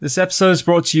This episode is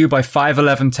brought to you by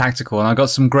 511 Tactical, and I've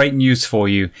got some great news for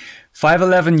you.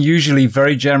 511 usually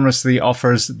very generously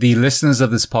offers the listeners of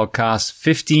this podcast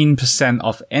 15%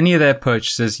 off any of their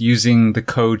purchases using the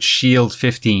code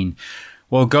SHIELD15.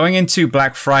 Well, going into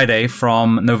Black Friday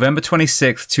from November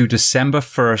 26th to December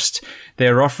 1st,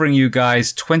 they're offering you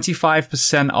guys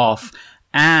 25% off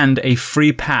and a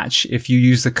free patch if you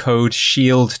use the code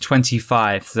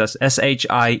SHIELD25. So that's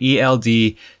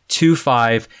SHIELD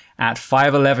 25 at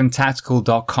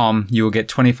 511tactical.com. You will get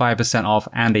 25% off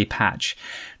and a patch.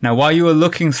 Now, while you are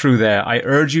looking through there, I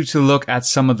urge you to look at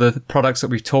some of the products that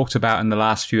we've talked about in the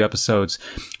last few episodes.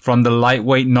 From the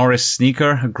lightweight Norris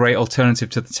sneaker, a great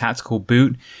alternative to the tactical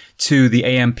boot, to the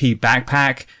AMP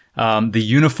backpack, the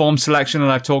uniform selection that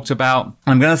I've talked about.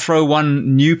 I'm going to throw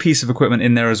one new piece of equipment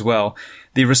in there as well.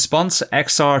 The Response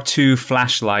XR2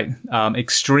 flashlight,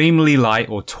 extremely light,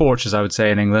 or torch as I would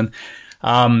say in England.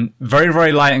 Very,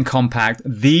 very light and compact.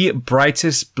 The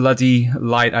brightest bloody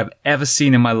light I've ever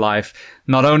seen in my life.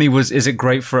 Not only is it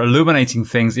great for illuminating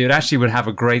things, it actually would have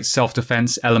a great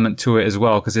self-defense element to it as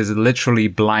well, because it's literally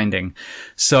blinding.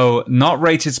 So not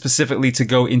rated specifically to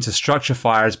go into structure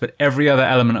fires, but every other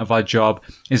element of our job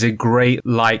is a great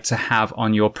light to have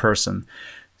on your person.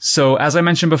 So as I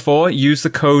mentioned before, use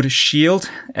the code SHIELD,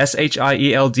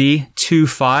 SHIELD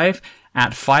 25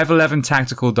 at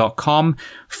 511tactical.com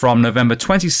from November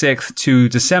 26th to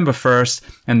December 1st,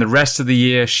 and the rest of the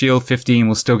year, Shield 15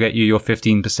 will still get you your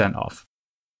 15% off.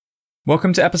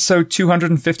 Welcome to episode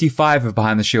 255 of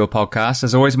Behind the Shield podcast.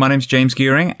 As always, my name's James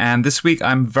Gearing, and this week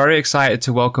I'm very excited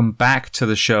to welcome back to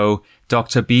the show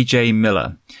Dr. BJ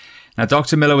Miller. Now,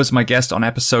 Dr. Miller was my guest on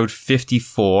episode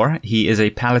 54. He is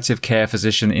a palliative care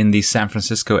physician in the San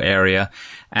Francisco area.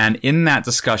 And in that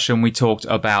discussion, we talked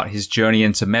about his journey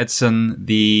into medicine,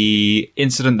 the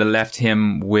incident that left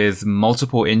him with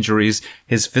multiple injuries,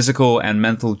 his physical and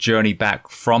mental journey back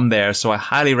from there. So I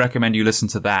highly recommend you listen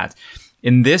to that.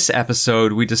 In this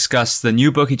episode, we discuss the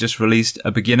new book he just released,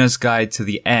 A Beginner's Guide to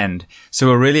the End. So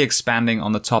we're really expanding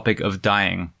on the topic of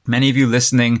dying. Many of you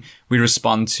listening, we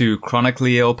respond to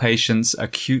chronically ill patients,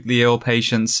 acutely ill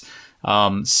patients,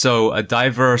 so a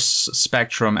diverse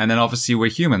spectrum. And then obviously we're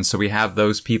humans, so we have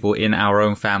those people in our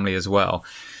own family as well.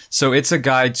 So it's a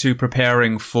guide to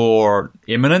preparing for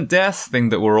imminent death, thing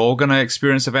that we're all going to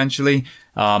experience eventually.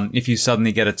 If you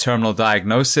suddenly get a terminal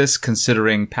diagnosis,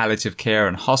 considering palliative care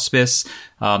and hospice,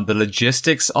 the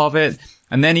logistics of it,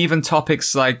 and then even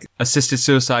topics like assisted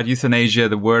suicide, euthanasia.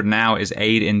 The word now is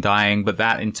aid in dying, but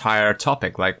that entire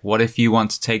topic, like what if you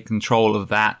want to take control of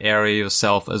that area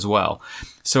yourself as well?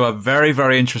 So a very,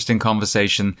 very interesting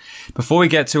conversation. Before we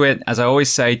get to it, as I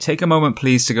always say, take a moment,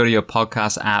 please, to go to your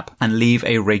podcast app and leave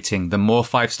a rating. The more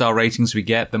 5-star ratings we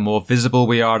get, the more visible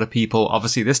we are to people.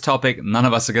 Obviously, this topic, none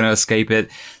of us are going to escape it.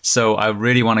 So I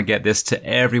really want to get this to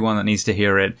everyone that needs to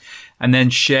hear it. And then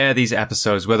share these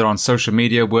episodes, whether on social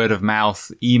media, word of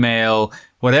mouth, email,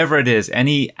 whatever it is,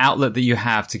 any outlet that you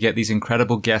have to get these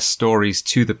incredible guest stories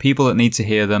to the people that need to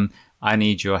hear them. I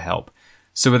need your help.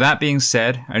 So with that being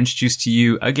said, I introduce to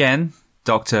you again,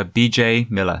 Dr.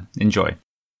 BJ Miller. Enjoy.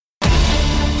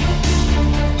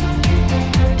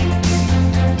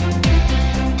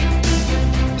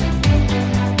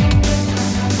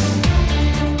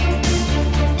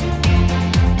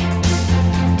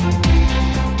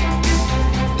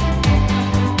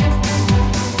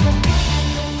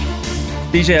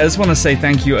 BJ, I just want to say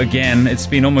thank you again. It's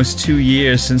been almost 2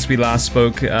 years since we last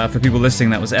spoke. For people listening,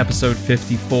 that was episode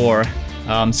 54.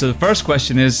 So the first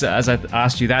question is, as I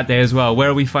asked you that day as well, where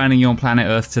are we finding you on planet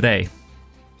Earth today?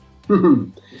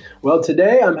 Well,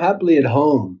 today I'm happily at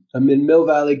home. I'm in Mill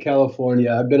Valley,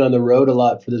 California. I've been on the road a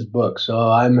lot for this book, so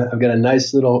I've got a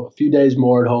nice little few days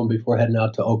more at home before heading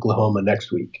out to Oklahoma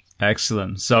next week.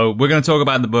 Excellent. So we're going to talk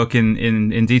about the book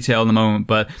in detail in a moment,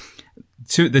 but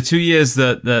the 2 years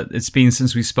that it's been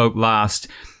since we spoke last,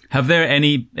 have there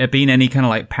been any kind of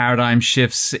like paradigm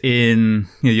shifts in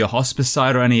your hospice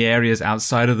side or any areas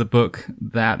outside of the book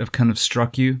that have kind of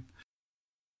struck you?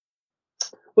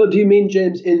 Well, do you mean,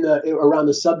 James, around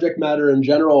the subject matter in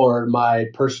general, or my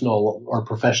personal or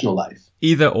professional life?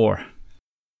 Either or.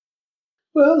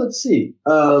 Well, let's see.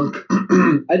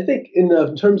 I think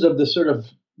in terms of the sort of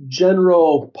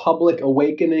general public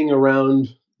awakening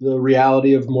around the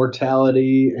reality of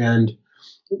mortality and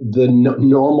the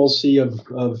normalcy of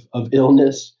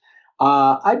illness,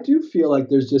 I do feel like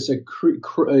there's just a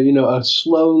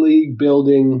slowly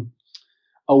building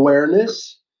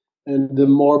awareness. And the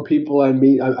more people I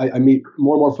meet, I meet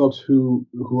more and more folks who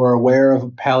are aware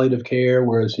of palliative care,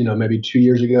 whereas, maybe 2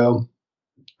 years ago,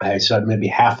 I said maybe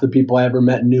half the people I ever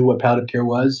met knew what palliative care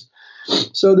was.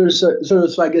 So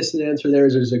so I guess the answer there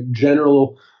is there's a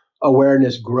general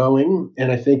awareness growing,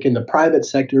 and I think in the private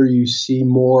sector you see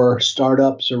more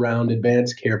startups around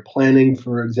advanced care planning,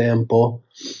 for example.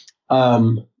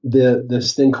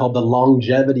 This thing called the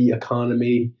longevity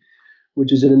economy,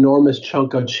 which is an enormous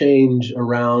chunk of change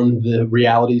around the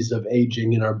realities of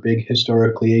aging in our big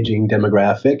historically aging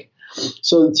demographic.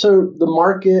 So the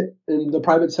market and the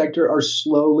private sector are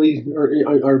slowly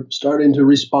are starting to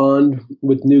respond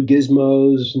with new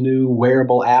gizmos, new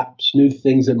wearable apps, new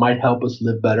things that might help us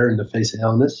live better in the face of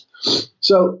illness.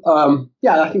 So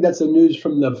yeah, I think that's the news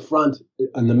from the front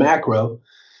and the macro.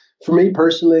 For me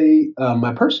personally,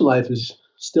 my personal life is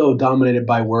still dominated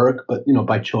by work, but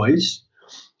by choice.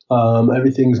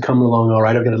 Everything's coming along all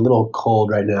right. I've got a little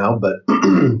cold right now, but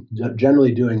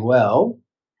generally doing well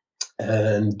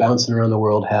and bouncing around the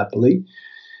world happily.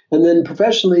 And then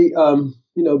professionally,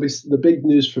 the big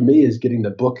news for me is getting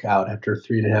the book out after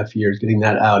 3.5 years, getting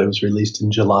that out. It was released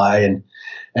in July,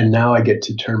 and now I get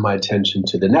to turn my attention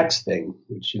to the next thing,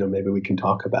 which, maybe we can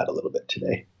talk about a little bit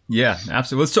today. Yeah,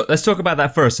 absolutely. Let's talk about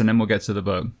that first, and then we'll get to the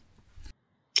book.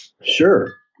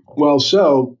 Sure. Well,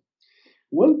 the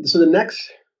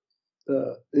next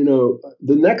the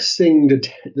next thing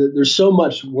there's so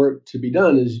much work to be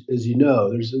done, as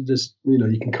there's just,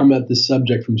 you can come at this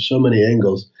subject from so many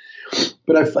angles,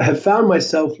 but I have found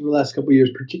myself in the last couple of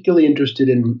years particularly interested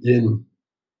in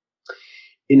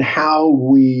how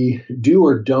we do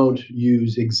or don't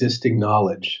use existing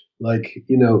knowledge. Like,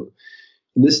 in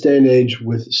this day and age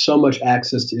with so much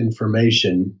access to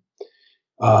information,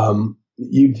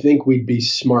 you'd think we'd be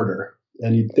smarter.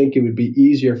 And you'd think it would be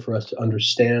easier for us to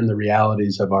understand the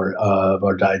realities of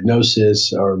our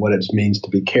diagnosis or what it means to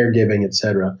be caregiving, et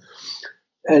cetera.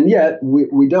 And yet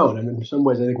we don't. And in some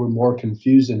ways, I think we're more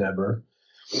confused than ever.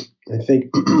 I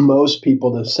think most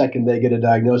people, the second they get a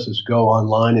diagnosis, go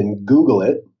online and Google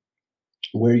it,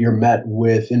 where you're met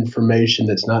with information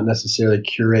that's not necessarily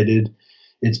curated.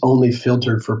 It's only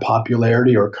filtered for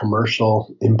popularity or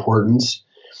commercial importance.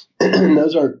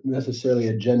 Those aren't necessarily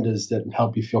agendas that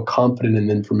help you feel confident in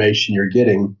the information you're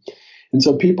getting. And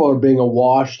so people are being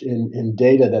awashed in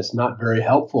data that's not very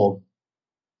helpful.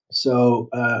 So,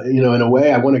 in a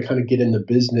way, I want to kind of get in the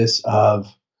business of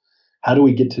how do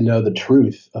we get to know the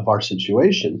truth of our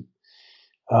situation?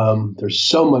 There's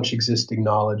so much existing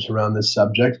knowledge around this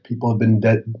subject. People have been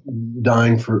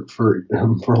dying for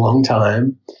a long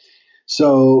time.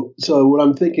 So what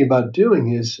I'm thinking about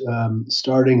doing is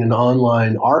starting an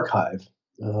online archive,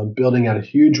 building out a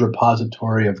huge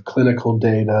repository of clinical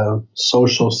data,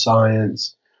 social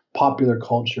science, popular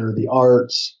culture, the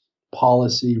arts,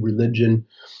 policy, religion,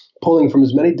 pulling from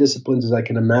as many disciplines as I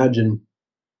can imagine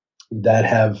that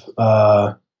have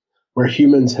where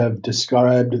humans have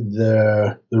described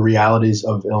the realities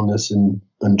of illness and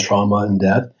trauma and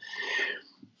death,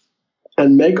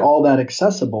 and make all that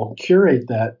accessible, curate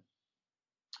that,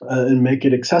 and make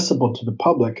it accessible to the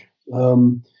public.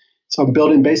 So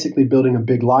I'm basically building a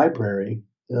big library,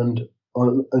 and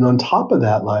on top of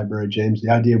that library, James,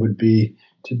 the idea would be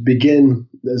to begin,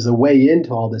 as a way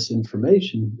into all this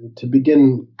information, to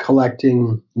begin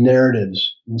collecting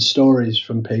narratives and stories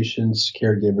from patients,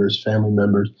 caregivers, family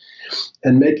members,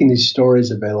 and making these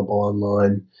stories available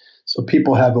online, so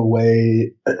people have a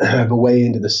way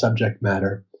into the subject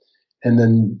matter. And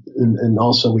then, and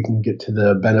also we can get to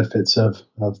the benefits of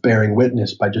bearing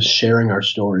witness by just sharing our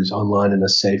stories online in a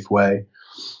safe way.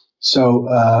 So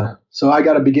I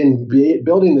got to begin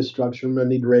building this structure. I'm going to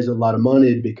need to raise a lot of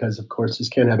money because, of course, this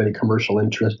can't have any commercial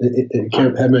interest. It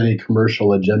can't have any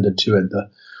commercial agenda to it.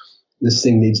 This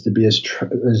thing needs to be as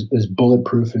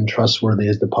bulletproof and trustworthy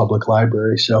as the public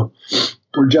library. So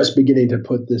we're just beginning to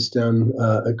put this down,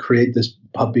 create this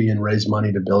puppy, and raise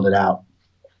money to build it out.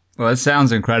 Well, it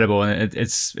sounds incredible, and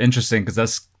it's interesting because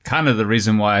that's kind of the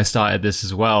reason why I started this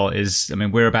as well.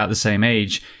 We're about the same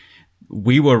age.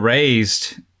 We were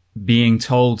raised being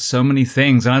told so many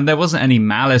things, and there wasn't any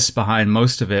malice behind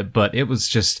most of it, but it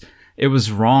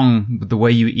was wrong with the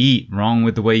way you eat, wrong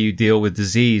with the way you deal with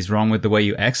disease, wrong with the way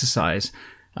you exercise.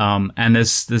 And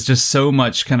there's just so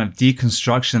much kind of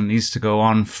deconstruction that needs to go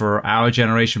on for our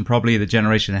generation, probably the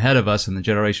generation ahead of us and the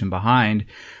generation behind,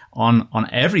 on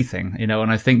everything, and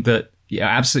I think that you're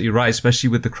absolutely right, especially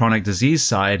with the chronic disease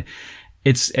side.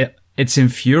 It's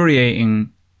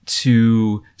infuriating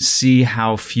to see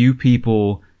how few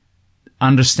people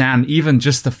understand even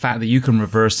just the fact that you can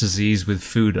reverse disease with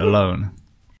food alone.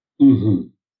 Mm-hmm.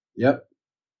 Yep.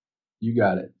 You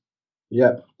got it.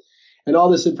 Yep. And all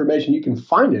this information, you can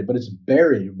find it, but it's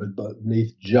buried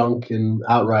beneath junk and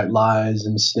outright lies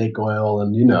and snake oil,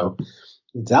 and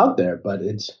it's out there, but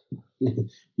it's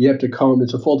you have to comb.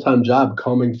 It's a full-time job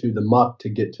combing through the muck to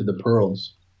get to the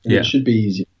pearls. And it should be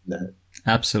easier than that.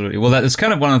 Absolutely. Well, that's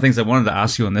kind of one of the things I wanted to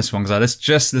ask you on this one, because I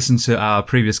just listened to our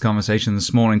previous conversation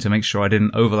this morning to make sure I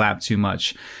didn't overlap too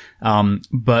much.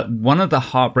 But one of the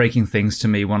heartbreaking things to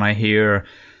me when I hear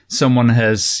someone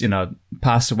has,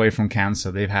 passed away from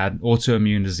cancer, they've had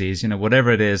autoimmune disease, whatever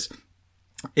it is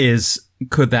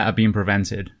could that have been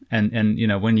prevented? And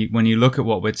when you look at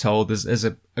what we're told, there's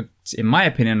in my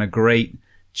opinion, a great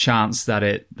chance that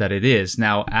it is.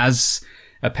 Now, as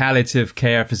a palliative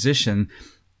care physician,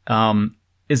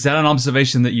 is that an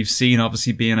observation that you've seen,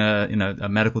 obviously being a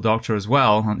medical doctor as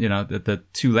well, the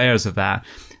two layers of that,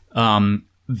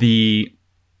 the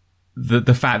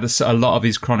fact that a lot of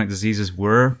these chronic diseases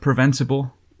were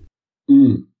preventable?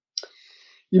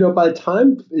 By the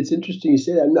time, it's interesting you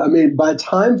say that. I mean, by the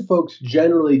time folks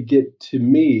generally get to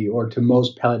me or to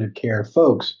most palliative care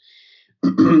folks,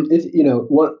 we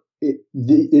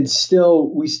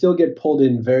still get pulled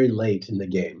in very late in the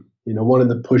game. One of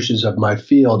the pushes of my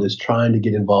field is trying to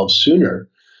get involved sooner,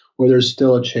 where there's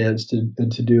still a chance to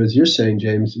do, as you're saying,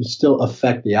 James, still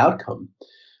affect the outcome.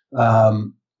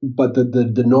 But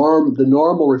the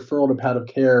normal referral to palliative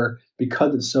care,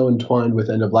 because it's so entwined with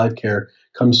end of life care,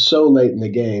 comes so late in the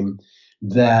game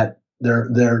that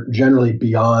they're generally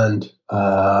beyond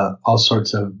all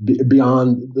sorts of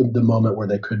beyond the moment where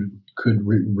they could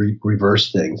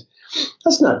reverse things.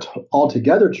 That's not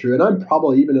altogether true, and I'm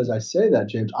probably, even as I say that,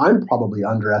 James, I'm probably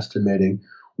underestimating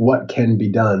what can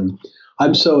be done.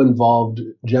 I'm so involved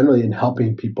generally in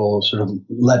helping people sort of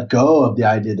let go of the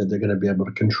idea that they're going to be able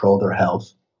to control their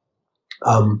health.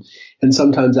 And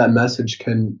sometimes that message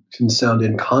can sound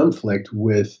in conflict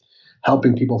with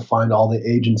helping people find all the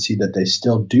agency that they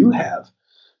still do have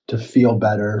to feel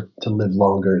better, to live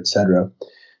longer, et cetera.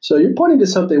 So you're pointing to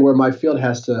something where my field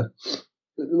has to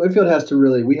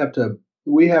really, we have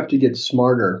to get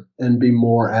smarter and be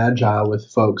more agile with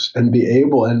folks and be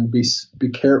able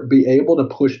to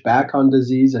push back on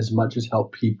disease as much as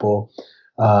help people,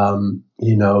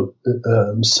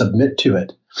 submit to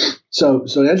it. So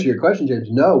to answer your question, James,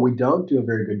 no, we don't do a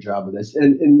very good job of this.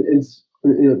 And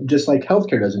just like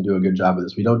healthcare doesn't do a good job of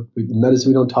this. In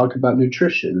medicine, we don't talk about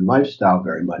nutrition and lifestyle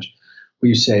very much.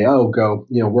 We say, go,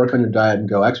 work on your diet and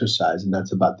go exercise. And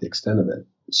that's about the extent of it.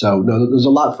 So no, there's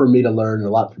a lot for me to learn and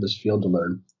a lot for this field to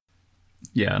learn.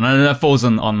 Yeah. And that falls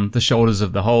on the shoulders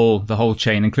of the whole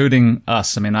chain, including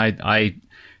us. I mean, I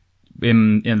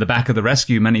in the back of the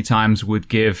rescue many times would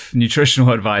give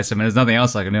nutritional advice. I mean, there's nothing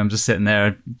else I can do. I'm just sitting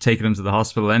there taking them to the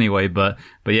hospital anyway. But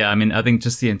yeah, I mean, I think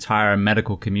just the entire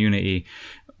medical community,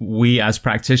 we as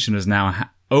practitioners now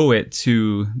owe it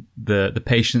to the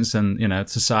patients and,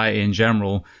 society in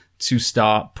general to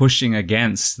start pushing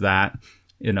against that,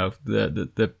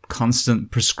 the constant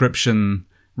prescription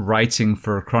writing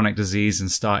for chronic disease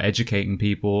and start educating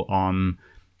people on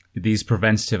these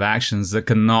preventative actions that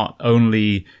can not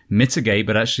only mitigate,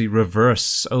 but actually reverse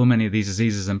so many of these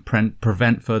diseases and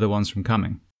prevent further ones from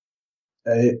coming.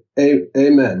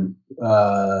 Amen.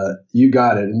 You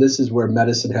got it. And this is where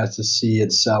medicine has to see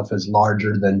itself as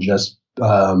larger than just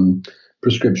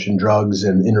prescription drugs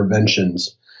and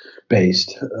interventions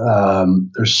based.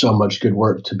 There's so much good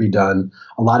work to be done.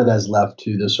 A lot of that is left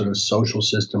to the sort of social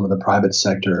system of the private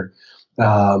sector.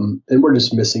 And we're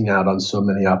just missing out on so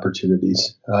many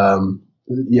opportunities.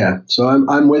 So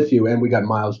I'm with you, and we got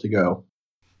miles to go.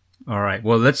 All right.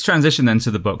 Well, let's transition then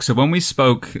to the book. So when we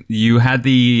spoke, you had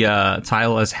the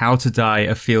title as How to Die,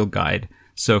 a Field Guide.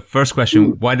 So first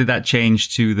question, why did that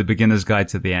change to the Beginner's Guide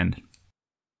to the End?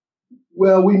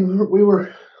 Well, we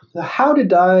were the How to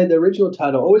Die, the original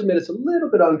title, always made us a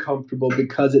little bit uncomfortable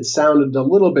because it sounded a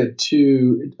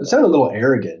little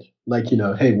arrogant. Like,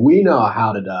 hey, we know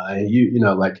how to die.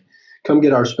 Like, come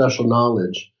get our special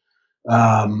knowledge.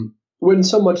 When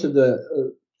so much of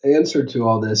the answer to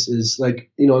all this is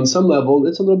like, on some level,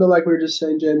 it's a little bit like we were just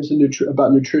saying, James,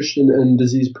 about nutrition and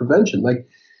disease prevention. Like,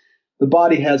 the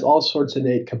body has all sorts of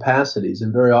innate capacities.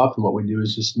 And very often what we do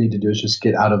is just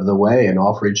get out of the way and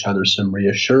offer each other some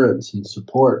reassurance and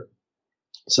support.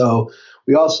 So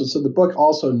the book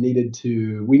also needed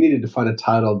to find a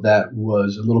title that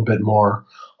was a little bit more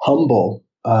humble,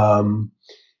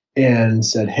 and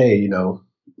said, hey,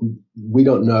 we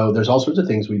don't know. There's all sorts of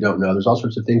things we don't know. There's all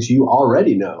sorts of things you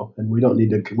already know, and we don't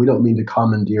mean to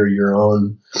commandeer your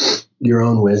own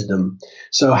wisdom.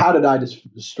 So How to Die just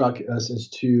struck us as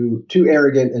too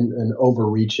arrogant and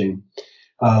overreaching.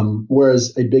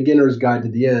 Whereas A Beginner's Guide to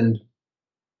the End,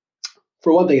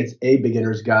 for one thing, it's a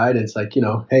beginner's guide. It's like,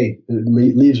 hey, it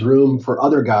leaves room for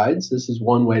other guides. This is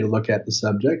one way to look at the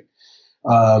subject.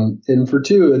 And for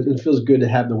two, it feels good to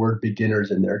have the word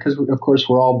beginners in there because, of course,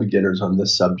 we're all beginners on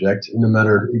this subject. No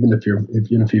matter, even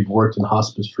if you've worked in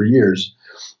hospice for years,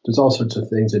 there's all sorts of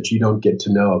things that you don't get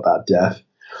to know about death.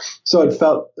 So it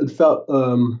felt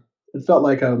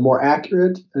like a more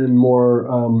accurate and more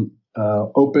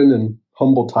open and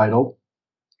humble title,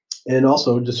 and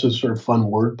also just a sort of fun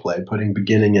wordplay, putting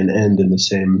beginning and end in the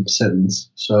same sentence.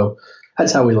 So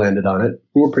that's how we landed on it.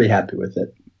 We're pretty happy with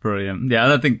it. Brilliant.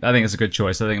 Yeah, I think it's a good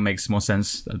choice. I think it makes more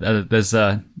sense. There's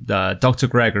Dr.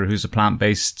 Greger, who's a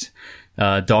plant-based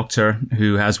doctor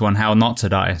who has one, How Not to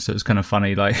Die. So it's kind of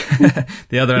funny, like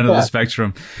the other end of the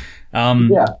spectrum.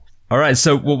 Yeah. All right.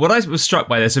 So what I was struck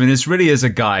by this, I mean, this really is a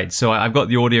guide. So I've got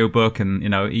the audiobook, and,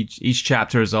 each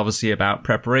chapter is obviously about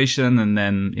preparation. And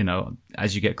then,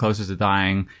 as you get closer to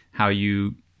dying, how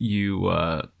you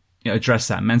address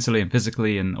that mentally and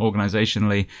physically and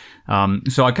organizationally.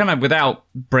 So I kind of, without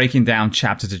breaking down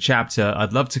chapter to chapter,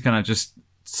 I'd love to kind of just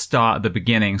start at the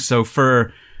beginning. So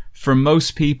for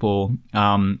most people,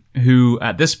 who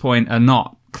at this point are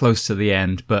not close to the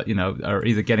end, but, are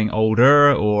either getting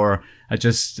older or are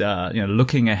just,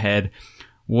 looking ahead,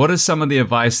 what is some of the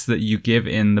advice that you give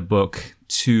in the book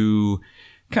to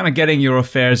kind of getting your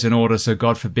affairs in order? So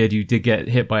God forbid you did get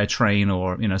hit by a train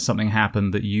or, something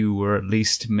happened, that you were at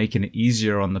least making it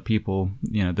easier on the people,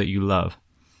 that you love.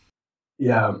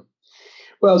 Yeah.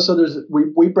 Well, so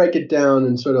we break it down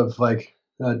in sort of like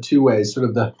two ways, sort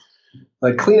of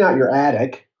clean out your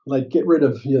attic, like get rid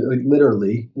of,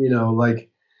 literally, like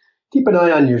keep an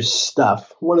eye on your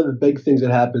stuff. One of the big things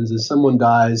that happens is someone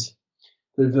dies.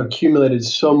 They've accumulated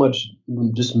so much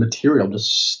just material,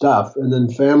 just stuff. And then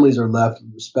families are left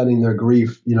spending their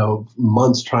grief,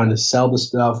 months trying to sell the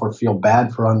stuff or feel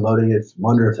bad for unloading it,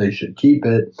 wonder if they should keep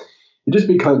it.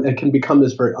 It can become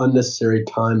this very unnecessary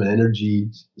time and energy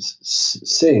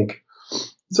sink.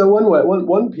 So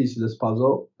one piece of this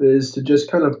puzzle is to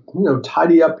just kind of,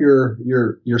 tidy up your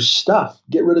stuff,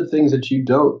 get rid of things that you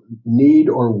don't need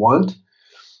or want.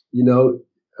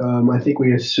 I think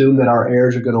we assume that our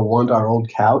heirs are going to want our old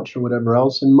couch or whatever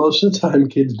else. And most of the time,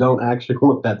 kids don't actually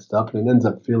want that stuff, and it ends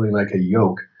up feeling like a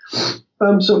yoke.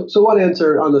 So one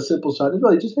answer on the simple side is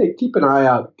really just, hey, keep an eye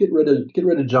out, get rid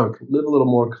of junk, live a little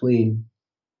more clean.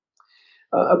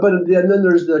 But then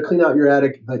there's the clean out your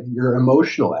attic, like your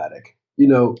emotional attic.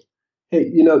 Hey,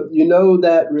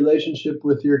 that relationship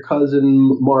with your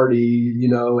cousin Marty,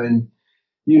 and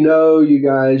you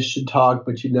guys should talk,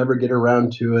 but you never get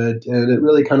around to it, and it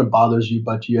really kind of bothers you,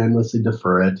 but you endlessly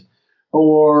defer it.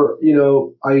 Or,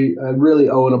 I really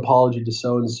owe an apology to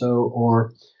so-and-so,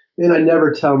 or, man, I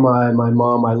never tell my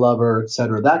mom I love her, et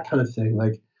cetera, that kind of thing.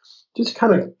 Like, just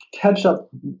kind of catch up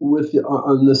with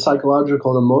on the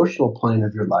psychological and emotional plane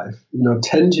of your life.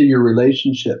 Tend to your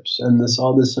relationships and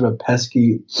all this sort of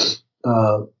pesky,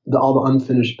 all the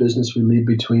unfinished business we leave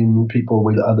between people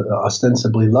we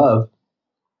ostensibly love.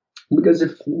 Because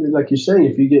if, like you're saying,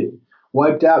 if you get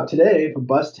wiped out today, if a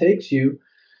bus takes you,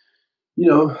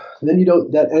 then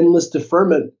that endless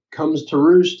deferment comes to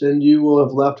roost, and you will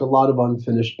have left a lot of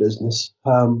unfinished business.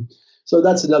 So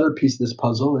that's another piece of this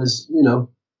puzzle is,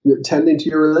 you're tending to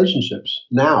your relationships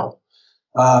now.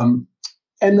 And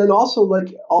then also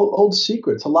like old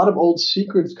secrets. A lot of old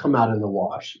secrets come out in the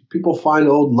wash. People find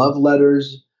old love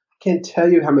letters. I can't tell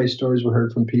you how many stories we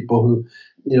heard from people who,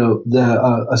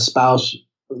 a spouse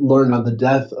learned on the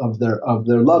death of their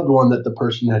loved one that the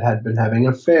person had been having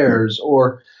affairs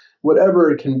or whatever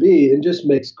it can be, and just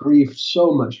makes grief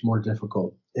so much more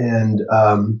difficult. And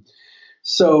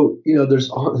so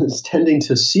there's tending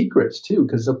to secrets too,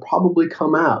 because they'll probably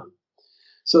come out.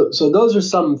 So those are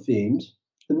some themes.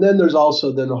 And then there's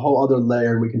also a whole other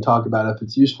layer, and we can talk about it if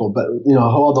it's useful, but a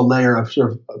whole other layer of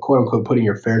sort of quote unquote putting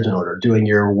your affairs in order, doing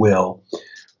your will,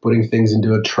 putting things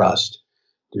into a trust,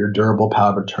 your durable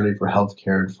power of attorney for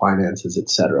healthcare and finances, et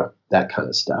cetera, that kind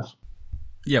of stuff.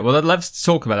 Yeah, well, let's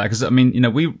talk about that, because, I mean,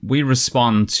 we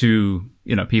respond to,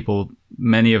 people,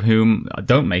 many of whom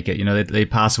don't make it. They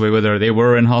pass away, whether they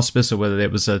were in hospice or whether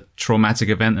it was a traumatic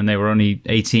event and they were only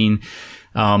 18.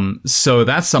 So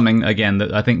that's something, again,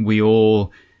 that I think we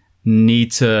all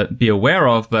need to be aware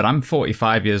of. But I'm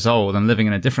 45 years old. I'm living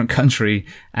in a different country,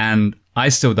 and I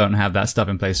still don't have that stuff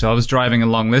in place. So I was driving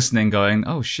along listening going,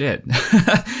 oh shit,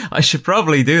 I should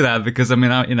probably do that, because I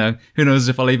mean, who knows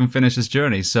if I'll even finish this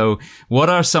journey. So what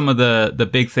are some of the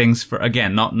big things for,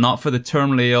 again, not for the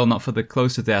terminally ill, not for the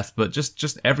close to death, but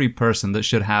just every person that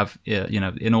should have,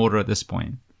 in order at this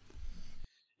point?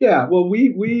 Yeah, well,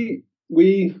 we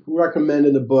recommend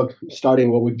in the book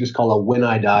starting what we just call a when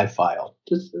I die file,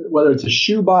 just whether it's a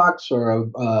shoebox or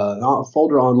a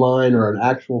folder online or an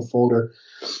actual folder.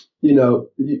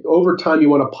 over time you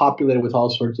want to populate it with all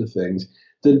sorts of things.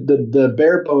 The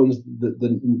bare bones,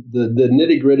 the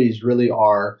nitty gritties really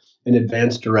are an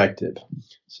advance directive.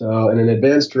 So, and an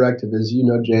advance directive is,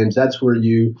 James, that's where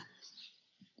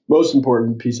most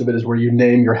important piece of it is where you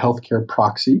name your healthcare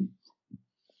proxy,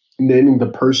 naming the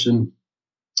person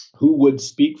who would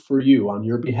speak for you on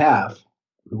your behalf,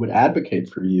 who would advocate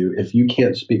for you if you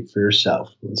can't speak for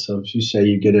yourself. And so if you say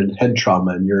you get a head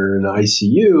trauma and you're in an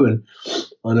ICU and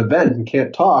on an event and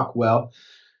can't talk, well,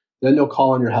 then they'll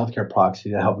call on your healthcare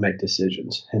proxy to help make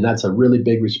decisions. And that's a really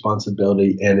big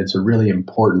responsibility, and it's a really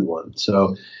important one.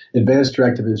 So advance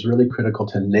directive is really critical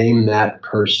to name that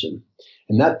person.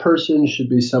 And that person should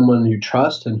be someone you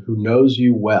trust and who knows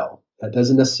you well. That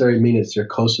doesn't necessarily mean it's your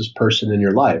closest person in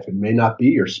your life. It may not be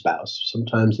your spouse.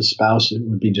 Sometimes the spouse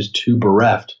would be just too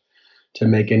bereft to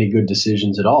make any good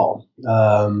decisions at all.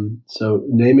 So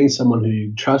naming someone who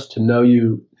you trust to know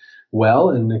you well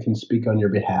and can speak on your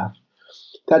behalf,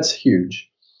 that's huge.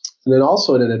 And then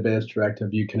also in an advance directive,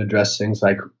 you can address things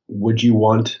like, would you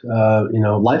want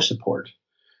life support?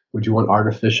 Would you want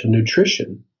artificial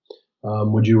nutrition?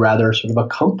 Would you rather sort of a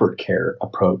comfort care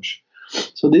approach?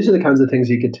 So these are the kinds of things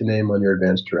you get to name on your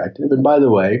advance directive. And by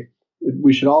the way,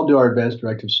 we should all do our advance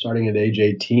directive starting at age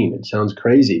 18. It sounds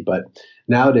crazy, but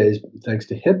nowadays, thanks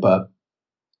to HIPAA,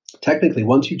 technically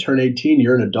once you turn 18,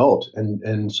 you're an adult.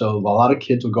 And so a lot of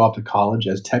kids will go off to college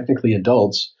as technically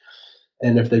adults.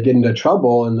 And if they get into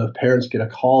trouble and the parents get a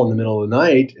call in the middle of the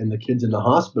night and the kid's in the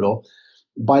hospital,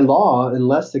 by law,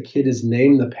 unless the kid has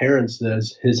named the parents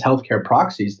as his healthcare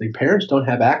proxies, the parents don't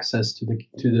have access to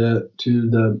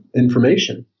the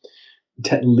information.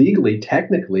 Legally,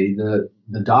 technically,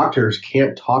 the doctors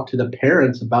can't talk to the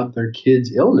parents about their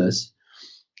kid's illness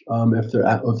if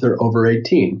they're over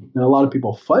 18. Now, a lot of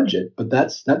people fudge it, but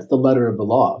that's the letter of the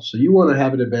law. So you want to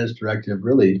have an advance directive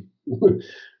really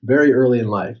very early in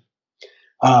life.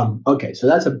 Okay, so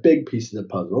that's a big piece of the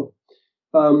puzzle.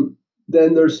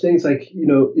 Then there's things like,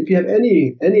 if you have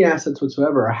any assets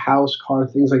whatsoever, a house, car,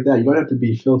 things like that, you don't have to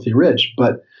be filthy rich,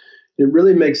 but it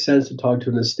really makes sense to talk to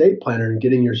an estate planner and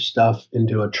getting your stuff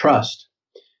into a trust.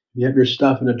 If you have your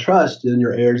stuff in a trust, then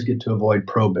your heirs get to avoid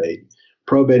probate.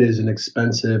 Probate is an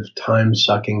expensive,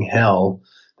 time-sucking hell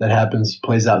that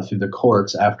plays out through the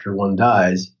courts after one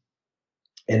dies,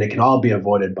 and it can all be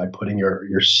avoided by putting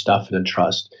your stuff in a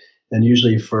trust. And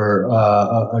usually for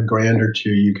a grand or two,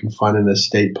 you can find an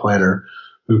estate planner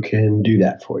who can do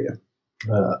that for you.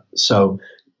 So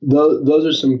those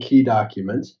are some key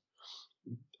documents.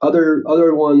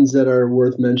 Other ones that are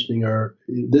worth mentioning are,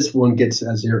 this one gets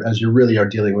as you really are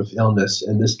dealing with illness,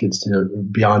 and this gets to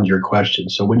beyond your question.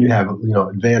 So when you have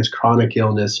advanced chronic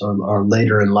illness or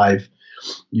later in life,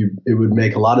 it would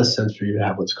make a lot of sense for you to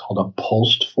have what's called a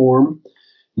POLST form.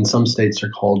 In some states, they're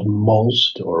called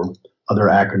MOLST or other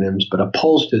acronyms, but a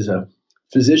POLST is a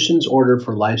physician's order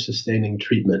for life-sustaining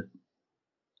treatment.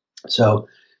 So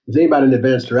the thing about an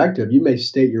advance directive, you may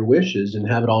state your wishes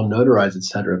and have it all notarized, et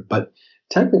cetera, but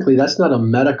technically that's not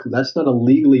a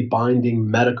legally binding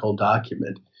medical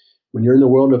document. When you're in the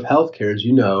world of healthcare, as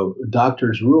you know,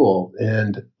 doctors rule,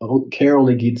 and care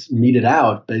only gets meted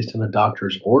out based on a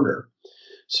doctor's order.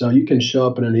 So you can show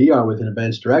up in an ER with an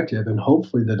advance directive, and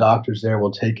hopefully the doctors there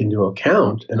will take into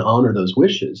account and honor those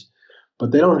wishes.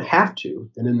 But they don't have to.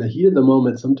 And in the heat of the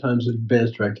moment, sometimes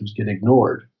advance directives get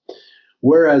ignored.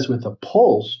 Whereas with a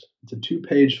POLST, it's a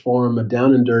 2-page form, a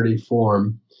down and dirty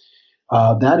form,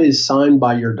 that is signed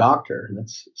by your doctor.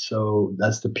 That's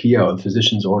the PO, the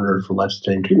physician's order for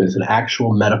life-sustaining treatment. It's an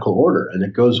actual medical order, and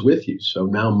it goes with you. So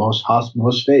now most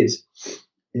states,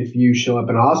 if you show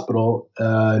up in a hospital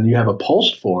and you have a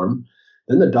POLST form,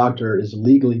 then the doctor is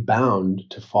legally bound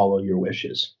to follow your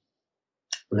wishes.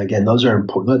 And again, those are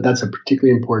important. That's a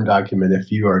particularly important document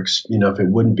if you are, if it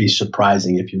wouldn't be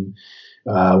surprising if you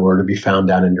were to be found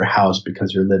down in your house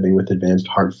because you're living with advanced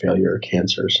heart failure or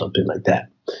cancer or something like that.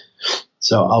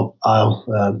 So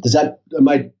does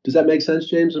that make sense,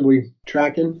 James? Are we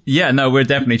tracking? Yeah, no, we're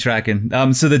definitely tracking.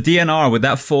 So the DNR, would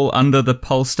that fall under the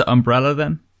POLST umbrella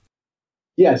then?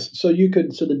 Yes, so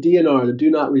the DNR, the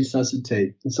do not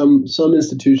resuscitate. Some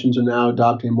institutions are now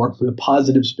adopting more of a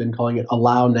positive spin, calling it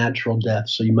allow natural death.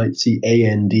 So you might see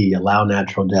AND, allow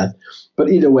natural death. But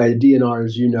either way, DNR,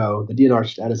 as you know, the DNR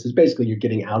status is basically you're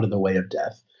getting out of the way of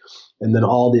death. And then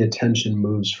all the attention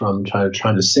moves from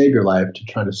trying to save your life to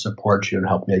trying to support you and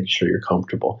help make sure you're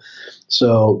comfortable.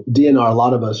 So DNR, a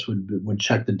lot of us would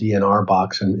check the DNR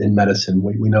box in medicine.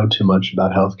 We know too much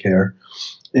about healthcare.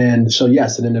 And so,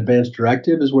 yes, an advance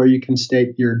directive is where you can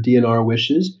state your DNR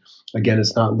wishes. Again,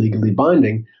 it's not legally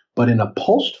binding, but in a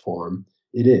POLST form,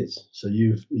 It is. So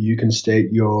you can state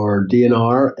your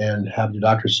DNR and have your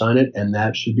doctor sign it, and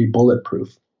that should be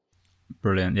bulletproof.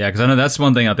 Brilliant. Yeah, because I know that's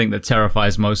one thing I think that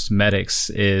terrifies most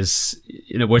medics is,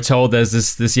 we're told there's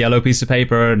this yellow piece of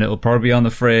paper and it'll probably be on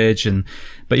the fridge.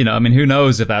 But, I mean, who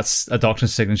knows if that's a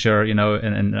doctor's signature,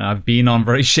 and I've been on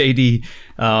very shady,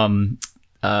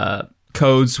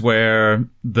 codes where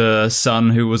the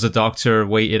son who was a doctor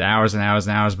waited hours and hours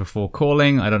and hours before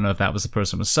calling. I don't know if that was the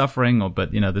person who was suffering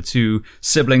but the two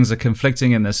siblings are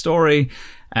conflicting in their story.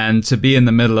 And to be in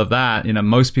the middle of that,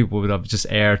 most people would have just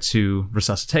err to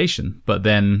resuscitation, but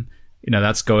then,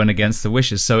 that's going against the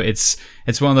wishes. So it's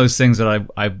one of those things that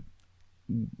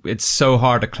it's so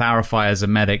hard to clarify as a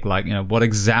medic, like, what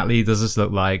exactly does this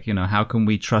look like? How can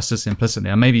we trust this implicitly?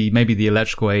 And maybe the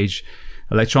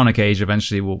electronic age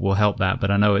eventually will help that,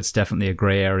 but I know it's definitely a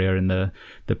gray area in the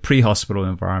pre-hospital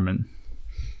environment.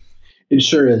 It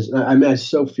sure is. I mean, I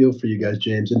so feel for you guys,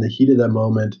 James. In the heat of that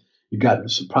moment, you got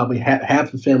probably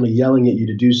half the family yelling at you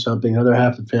to do something, other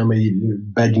half the family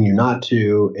begging you not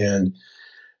to, and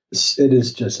it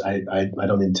is just I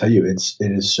don't need to tell you, it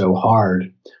is so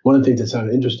hard. One of the things that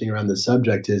sounded interesting around this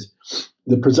subject is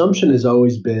the presumption has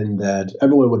always been that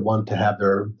everyone would want to have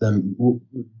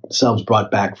themselves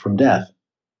brought back from death.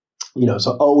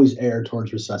 So always err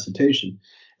towards resuscitation.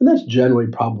 And that's generally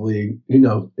probably,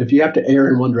 if you have to err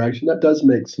in one direction, that does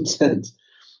make some sense.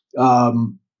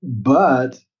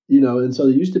 But, and so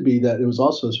there used to be that it was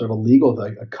also sort of a legal,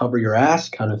 like a cover your ass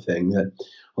kind of thing, that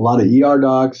a lot of ER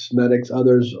docs, medics,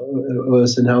 others of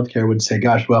us in healthcare would say,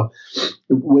 gosh, well,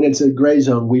 when it's a gray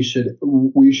zone, we should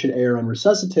err on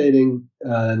resuscitating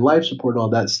and life support and all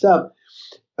that stuff,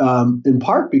 in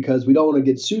part because we don't want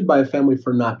to get sued by a family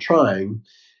for not trying.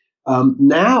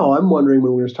 Now I'm wondering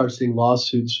when we're going to start seeing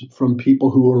lawsuits from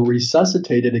people who were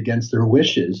resuscitated against their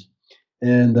wishes,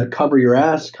 and the cover your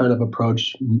ass kind of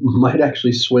approach might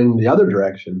actually swing the other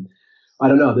direction. I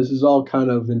don't know. This is all kind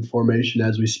of in formation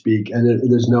as we speak, and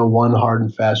there's no one hard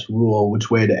and fast rule which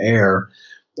way to err.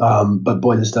 But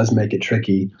boy, this does make it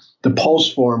tricky. The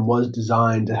Pulse form was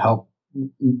designed to help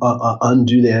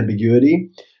undo the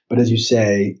ambiguity, but as you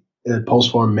say, the Pulse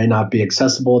form may not be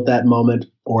accessible at that moment,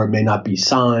 or it may not be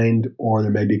signed, or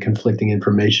there may be conflicting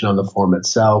information on the form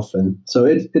itself. And so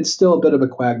it's still a bit of a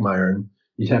quagmire, and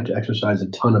you have to exercise a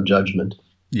ton of judgment.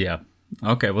 Yeah.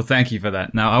 Okay. Well, thank you for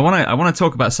that. Now, I want to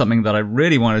talk about something that I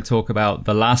really wanted to talk about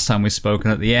the last time we spoke,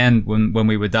 and at the end when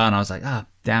we were done, I was like,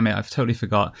 damn it, I've totally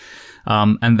forgot.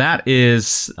 And that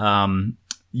is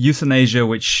euthanasia,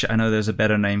 which I know there's a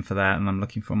better name for that, and I'm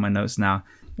looking for my notes now.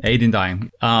 Aid in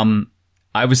dying.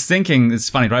 I was thinking, it's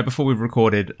funny, right before we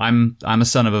recorded, I'm a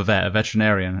son of a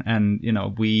veterinarian, and,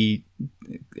 we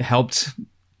helped,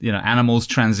 animals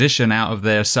transition out of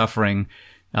their suffering,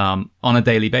 on a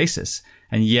daily basis.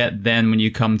 And yet then when you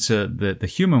come to the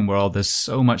human world, there's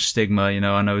so much stigma.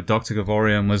 I know Dr.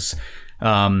 Gavorian was,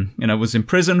 was in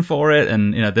prison for it.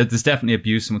 And, there's definitely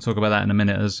abuse. And we'll talk about that in a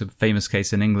minute. There's a famous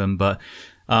case in England. But,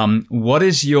 what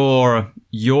is your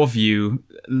view,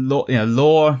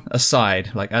 law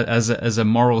aside, like as a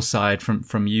moral side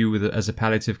from you as a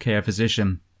palliative care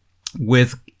physician,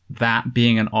 with that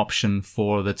being an option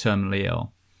for the terminally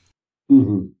ill?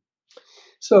 Mm-hmm.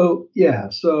 So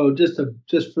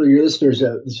just for your listeners,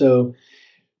 so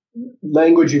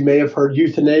language you may have heard,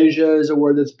 euthanasia is a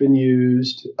word that's been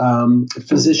used.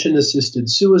 Physician-assisted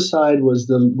suicide was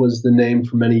the name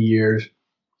for many years,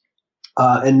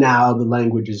 and now the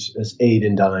language is aid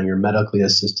in dying or medically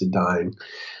assisted dying.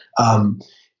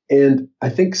 And I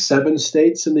think 7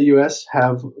 states in the U.S.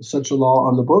 have such a law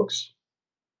on the books.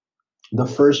 The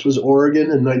first was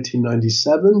Oregon in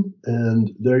 1997,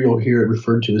 and there you'll hear it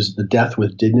referred to as the Death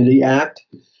with Dignity Act.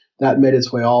 That made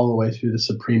its way all the way through the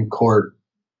Supreme Court,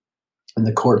 and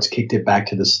the courts kicked it back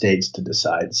to the states to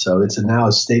decide. So it's now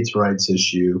a states' rights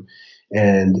issue,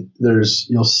 and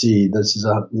you'll see this is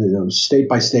a state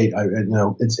by state.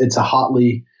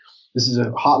 This is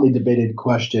a hotly debated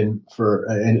question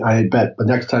and I bet the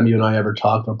next time you and I ever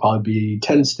talk, there'll probably be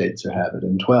 10 states that have it,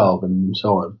 and 12, and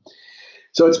so on.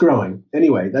 So it's growing.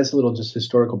 Anyway, that's a little just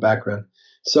historical background.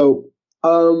 So,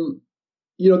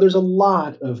 there's a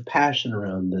lot of passion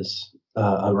around this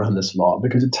law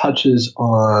because it touches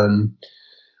on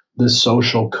the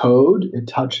social code. It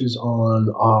touches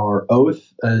on our oath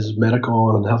as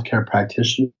medical and healthcare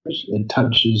practitioners.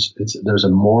 There's a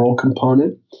moral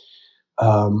component.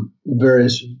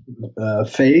 Various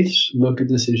faiths look at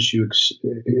this issue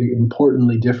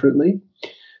importantly differently.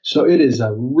 So it is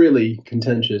a really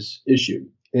contentious issue,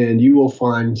 and you will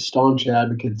find staunch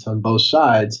advocates on both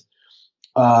sides.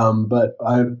 But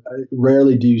I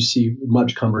rarely do you see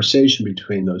much conversation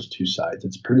between those two sides.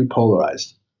 It's pretty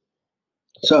polarized.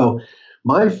 So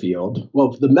my field,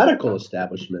 well, the medical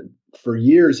establishment for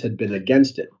years had been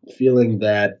against it, feeling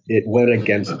that it went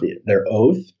against their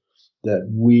oath, that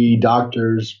we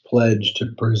doctors pledge to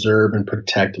preserve and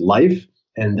protect life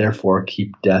and therefore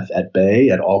keep death at bay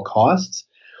at all costs.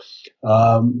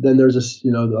 Then there's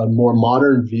a more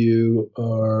modern view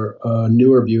or a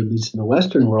newer view, at least in the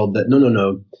Western world, that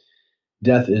no,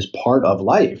 death is part of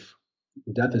life.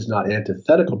 Death is not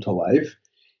antithetical to life.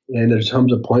 And there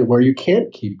comes a point where you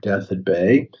can't keep death at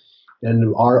bay.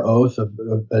 And our oath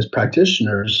as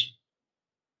practitioners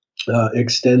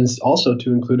extends also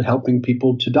to include helping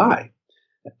people to die.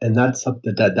 And that's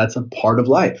a part of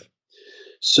life.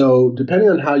 So depending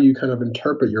on how you kind of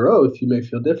interpret your oath, you may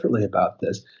feel differently about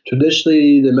this.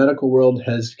 Traditionally, the medical world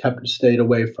has stayed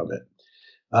away from it.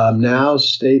 Now,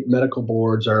 state medical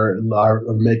boards are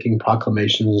making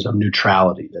proclamations of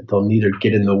neutrality, that they'll neither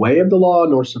get in the way of the law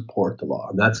nor support the law.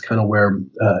 And that's kind of where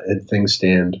things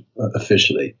stand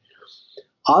officially.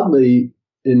 Oddly,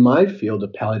 in my field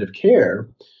of palliative care,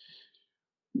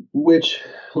 first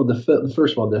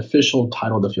of all, the official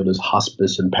title of the field is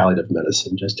hospice and palliative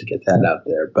medicine, just to get that out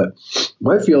there. But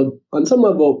my field, on some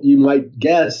level, you might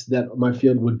guess that my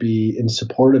field would be in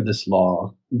support of this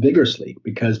law vigorously,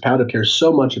 because palliative care is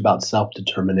so much about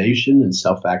self-determination and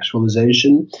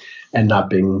self-actualization, and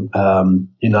not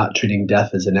treating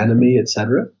death as an enemy,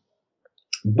 etc.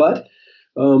 But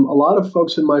a lot of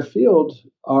folks in my field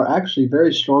are actually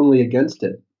very strongly against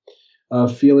it.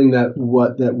 Feeling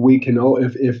that we can,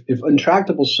 if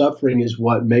intractable suffering is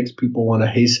what makes people want to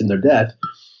hasten their death,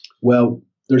 well,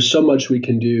 there's so much we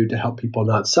can do to help people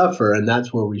not suffer, and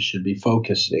that's where we should be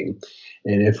focusing.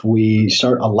 And if we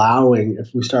start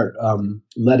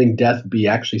letting death be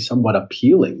actually somewhat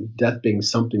appealing, death being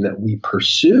something that we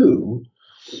pursue,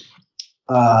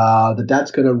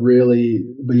 that's going to really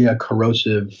be a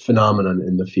corrosive phenomenon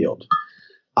in the field.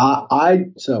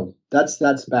 So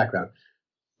that's background.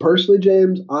 Personally,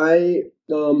 James, I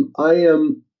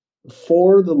am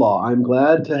for the law. I'm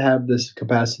glad to have this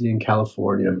capacity in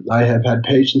California. I have had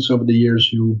patients over the years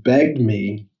who begged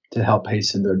me to help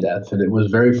hasten their death, and it was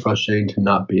very frustrating to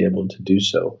not be able to do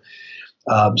so.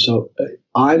 So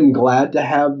I'm glad to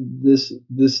have this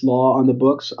law on the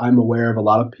books. I'm aware of a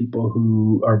lot of people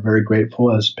who are very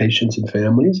grateful as patients and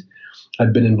families.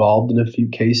 I've been involved in a few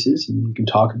cases, and we can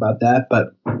talk about that. But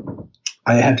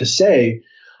I have to say,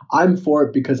 I'm for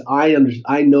it because I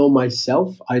know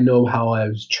myself. I know how I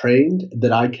was trained,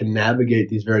 that I can navigate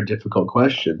these very difficult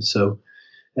questions. So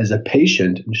as a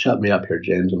patient, and shut me up here,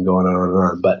 James, I'm going on and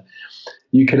on, but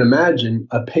you can imagine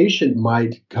a patient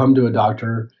might come to a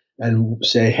doctor and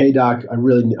say, "Hey, doc,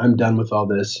 I'm done with all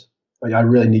this. I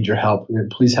really need your help.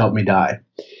 Please help me die."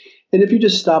 And if you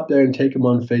just stop there and take them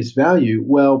on face value,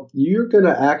 well, you're going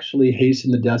to actually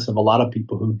hasten the deaths of a lot of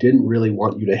people who didn't really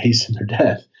want you to hasten their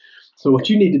death. So what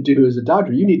you need to do as a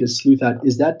doctor, you need to sleuth out,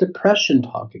 is that depression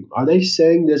talking? Are they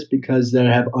saying this because they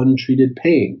have untreated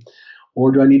pain?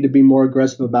 Or do I need to be more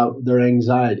aggressive about their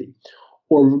anxiety?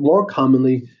 Or more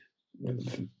commonly,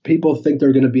 people think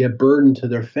they're going to be a burden to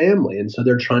their family, and so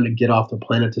they're trying to get off the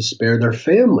planet to spare their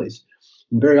families.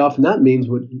 And very often that means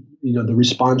the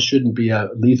response shouldn't be a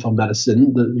lethal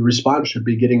medicine. The response should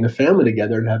be getting the family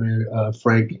together and having a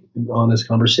frank and honest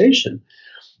conversation.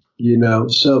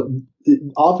 So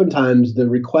oftentimes the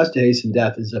request to hasten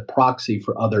death is a proxy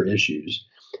for other issues.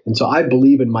 And so I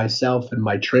believe in myself and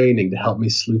my training to help me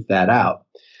sleuth that out.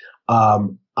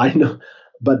 I know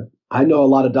a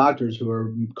lot of doctors who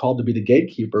are called to be the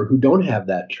gatekeeper who don't have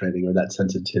that training or that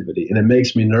sensitivity. And it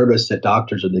makes me nervous that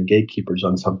doctors are the gatekeepers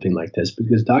on something like this,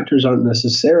 because doctors aren't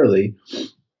necessarily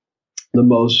the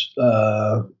most,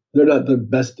 they're not the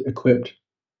best equipped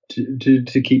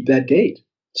to keep that gate.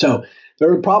 So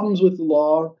there are problems with the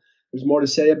law. There's more to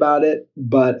say about it,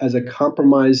 but as a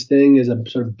compromise thing, as a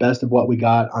sort of best of what we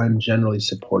got, I'm generally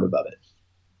supportive of it.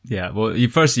 Yeah, well,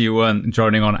 you weren't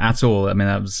joining on at all. I mean,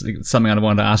 that was something I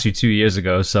wanted to ask you 2 years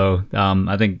ago. So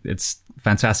I think it's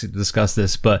fantastic to discuss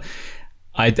this. But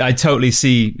I totally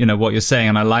see, what you're saying,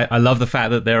 and I love the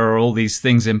fact that there are all these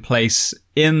things in place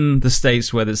in the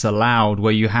states where it's allowed,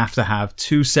 where you have to have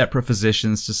two separate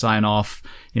physicians to sign off,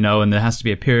 and there has to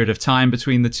be a period of time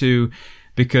between the two.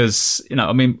 Because,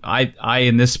 I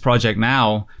in this project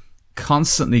now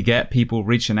constantly get people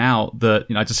reaching out that,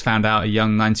 I just found out a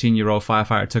young 19-year-old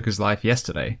firefighter took his life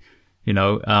yesterday,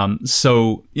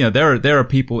 so, there are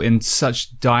people in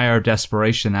such dire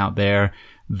desperation out there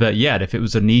that, if it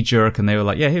was a knee jerk and they were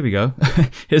like, yeah, here we go,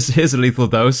 here's a lethal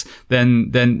dose,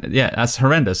 then, that's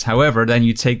horrendous. However, then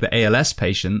you take the ALS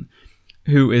patient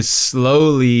who is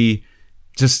slowly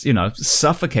just,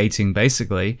 suffocating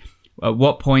basically. At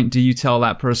what point do you tell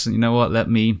that person, you know what, let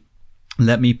me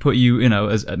put you,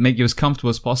 make you as comfortable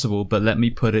as possible, but let me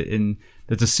put it in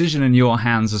the decision in your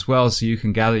hands as well, so you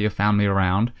can gather your family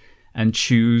around and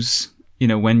choose,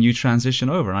 when you transition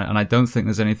over. And I don't think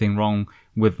there's anything wrong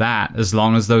with that, as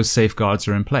long as those safeguards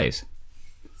are in place.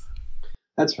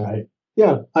 That's right.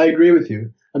 Yeah, I agree with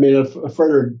you. I mean, a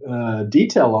further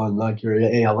detail on like your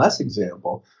ALS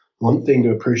example, one thing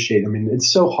to appreciate, I mean,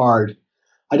 it's so hard.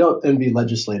 I don't envy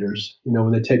legislators,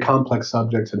 when they take complex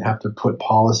subjects and have to put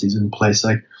policies in place.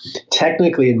 Like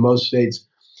technically in most states,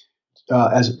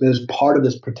 as part of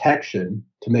this protection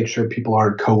to make sure people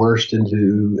aren't coerced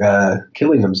into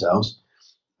killing themselves,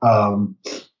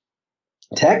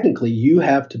 technically you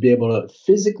have to be able to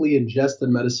physically ingest the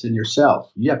medicine yourself.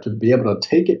 You have to be able to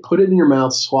take it, put it in your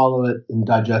mouth, swallow it, and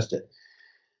digest it.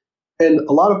 And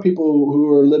a lot of people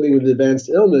who are living with advanced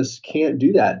illness can't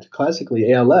do that.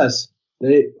 Classically, ALS,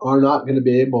 they are not going to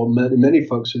be able, many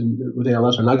folks with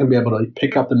ALS are not going to be able to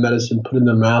pick up the medicine, put it in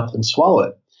their mouth, and swallow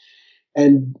it.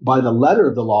 And by the letter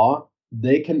of the law,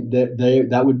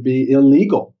 that would be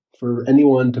illegal for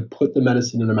anyone to put the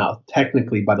medicine in their mouth,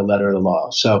 technically by the letter of the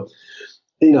law. So,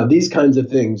 these kinds of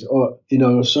things, or,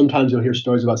 sometimes you'll hear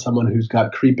stories about someone who's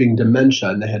got creeping dementia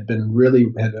and they had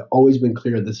always been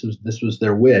clear this was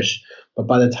their wish. But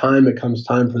by the time it comes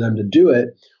time for them to do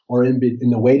it, or in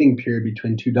the waiting period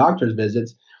between two doctor's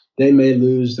visits, they may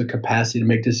lose the capacity to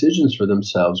make decisions for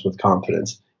themselves with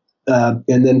confidence.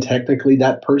 And then technically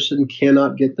that person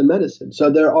cannot get the medicine.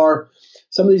 So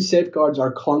some of these safeguards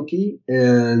are clunky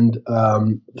and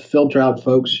filter out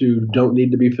folks who don't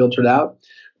need to be filtered out.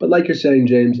 But like you're saying,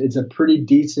 James, it's a pretty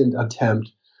decent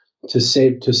attempt to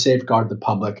safeguard the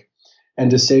public and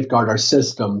to safeguard our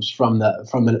systems from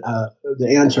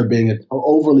the answer being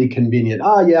overly convenient.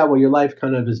 Yeah, well, your life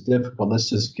kind of is difficult. Let's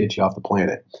just get you off the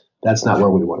planet. That's not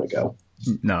where we want to go.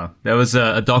 No, there was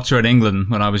a doctor in England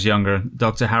when I was younger,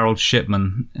 Dr. Harold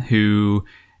Shipman, who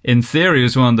in theory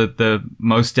was one of the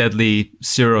most deadly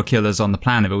serial killers on the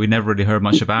planet, but we never really heard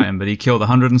much about him. But he killed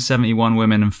 171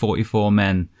 women and 44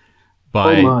 men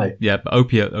by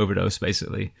opiate overdose,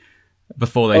 basically,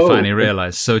 before they finally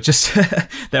realized. So just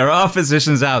there are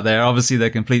physicians out there. Obviously, they're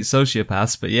complete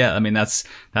sociopaths, but yeah, I mean that's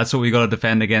what we got to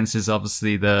defend against, is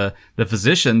obviously the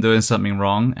physician doing something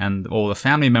wrong and all the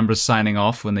family members signing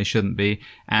off when they shouldn't be,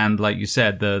 and like you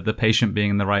said, the patient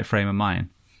being in the right frame of mind.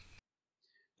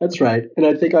 That's right, and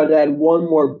I think I'd add one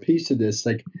more piece to this.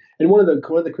 Like, and one of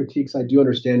the critiques I do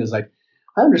understand is like,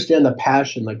 I understand the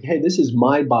passion. Like, hey, this is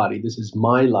my body, this is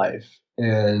my life.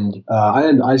 And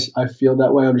I feel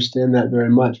that way. I understand that very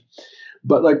much.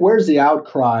 But like, where's the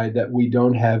outcry that we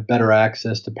don't have better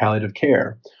access to palliative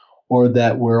care, or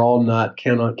that we're all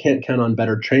can't count on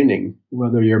better training,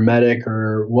 whether you're a medic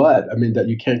or what? I mean, that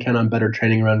you can't count on better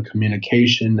training around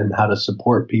communication and how to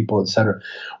support people, et cetera.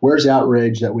 Where's the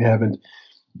outrage that we haven't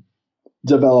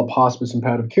developed hospice and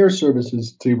palliative care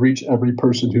services to reach every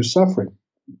person who's suffering?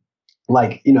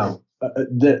 Like,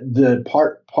 the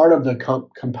part of the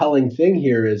compelling thing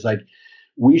here is like,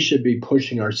 we should be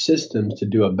pushing our systems to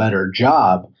do a better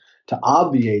job to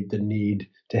obviate the need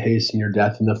to hasten your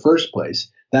death in the first place.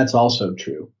 That's also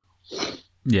true.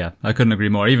 Yeah, I couldn't agree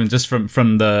more. Even just from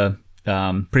the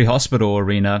pre-hospital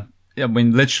arena, I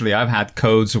mean, literally, I've had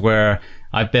codes where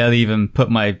I barely even put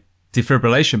my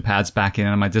defibrillation pads back in,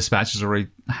 and my dispatcher's already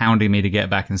hounding me to get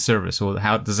back in service. Or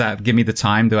how does that give me the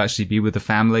time to actually be with the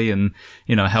family and,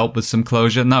 help with some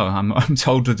closure? No, I'm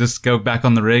told to just go back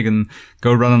on the rig and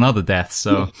go run another death.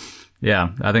 So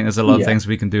yeah, I think there's a lot of things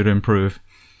we can do to improve.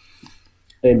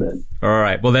 Amen. All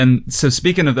right. Well then, so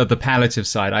speaking of the palliative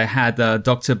side, I had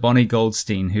Dr. Bonnie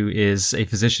Goldstein, who is a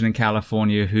physician in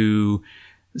California who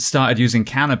started using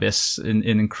cannabis in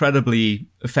incredibly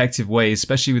effective ways,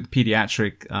 especially with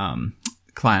pediatric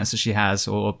clients that she has,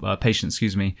 or patients,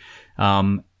 excuse me.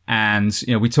 And,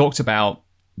 we talked about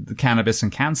the cannabis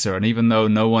and cancer. And even though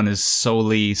no one is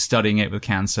solely studying it with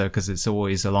cancer, because it's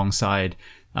always alongside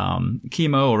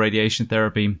chemo or radiation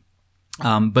therapy,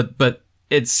 but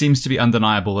it seems to be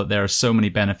undeniable that there are so many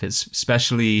benefits,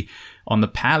 especially on the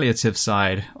palliative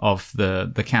side of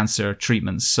the cancer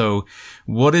treatments. So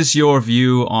what is your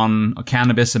view on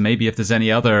cannabis, and maybe if there's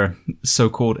any other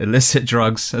so-called illicit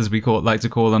drugs, as we like to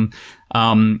call them,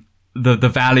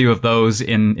 the value of those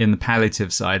in the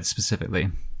palliative side specifically?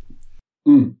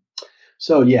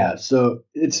 So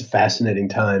it's a fascinating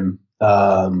time.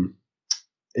 The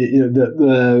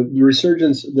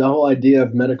resurgence, the whole idea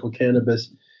of medical cannabis,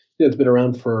 it's been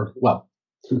around for,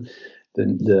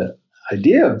 the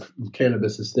idea of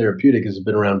cannabis as therapeutic has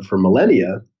been around for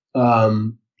millennia.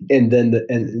 And then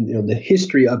the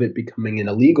history of it becoming an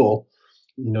illegal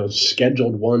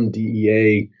Scheduled 1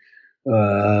 DEA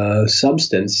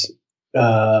substance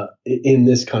in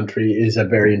this country is a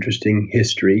very interesting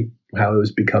history, how it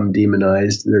was become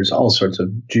demonized. There's all sorts of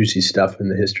juicy stuff in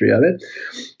the history of it.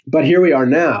 But here we are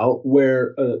now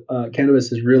where cannabis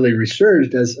has really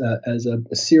resurged as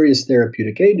a serious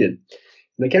therapeutic agent.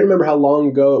 And I can't remember how long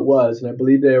ago it was, and I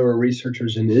believe there were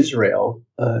researchers in Israel,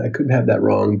 I could have that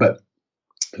wrong, but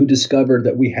who discovered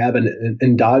that we have an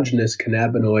endogenous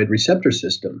cannabinoid receptor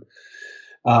system.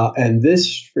 And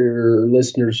this, for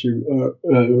listeners who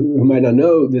might not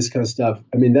know this kind of stuff,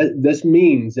 I mean, this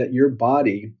means that your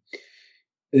body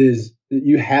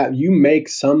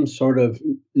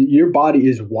your body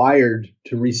is wired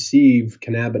to receive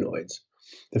cannabinoids.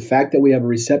 The fact that we have a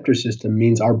receptor system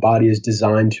means our body is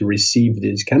designed to receive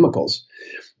these chemicals,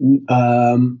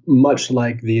 much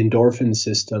like the endorphin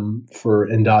system for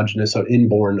endogenous or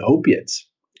inborn opiates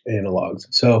analogs.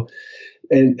 So,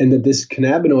 and that this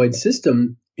cannabinoid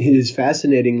system is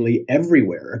fascinatingly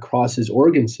everywhere across his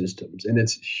organ systems, and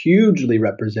it's hugely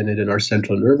represented in our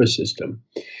central nervous system.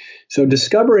 So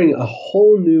discovering a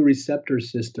whole new receptor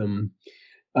system,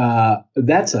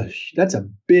 that's a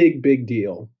big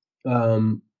deal.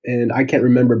 And I can't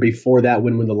remember before that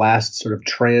when the last sort of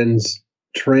trans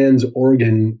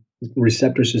organ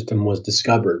receptor system was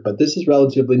discovered. But this is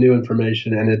relatively new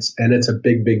information, and it's a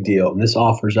big deal. And this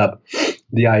offers up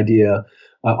the idea,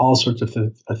 all sorts of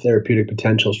therapeutic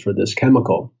potentials for this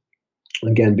chemical.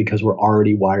 Again, because we're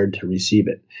already wired to receive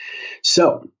it.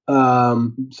 So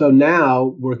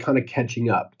now we're kind of catching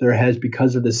up. There has,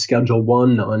 because of this Schedule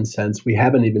 1 nonsense, we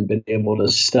haven't even been able to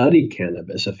study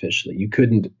cannabis officially. You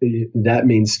couldn't. That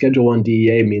means Schedule 1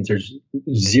 DEA means there's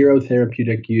zero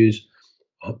therapeutic use,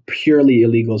 a purely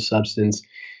illegal substance.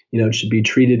 It should be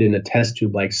treated in a test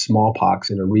tube like smallpox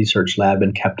in a research lab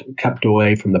and kept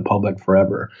away from the public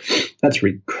forever. That's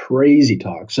crazy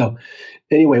talk. So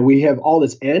anyway, we have all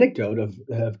this anecdote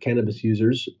of cannabis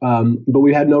users, but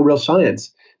we had no real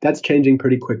science. That's changing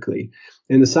pretty quickly.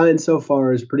 And the science so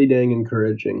far is pretty dang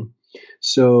encouraging.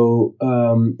 So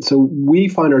we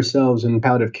find ourselves in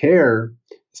palliative care,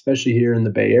 especially here in the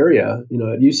Bay Area,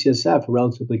 at UCSF, a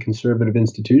relatively conservative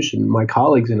institution. My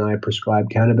colleagues and I prescribe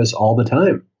cannabis all the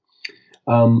time.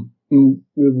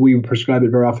 We prescribe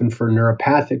it very often for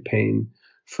neuropathic pain,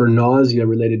 for nausea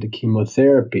related to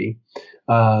chemotherapy,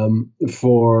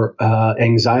 for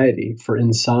anxiety, for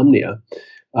insomnia,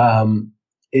 and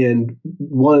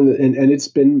it's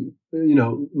been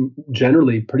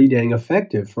generally pretty dang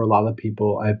effective for a lot of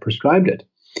people I've prescribed it.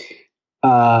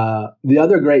 The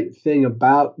other great thing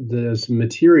about this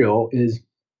material is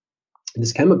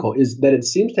this chemical is that it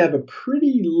seems to have a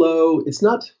pretty low. It's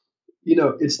not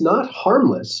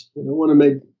harmless. I don't want to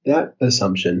make that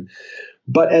assumption.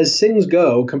 But as things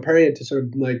go, comparing it to sort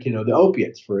of like, the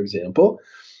opiates, for example,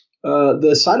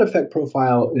 the side effect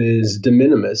profile is de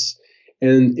minimis.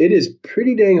 And it is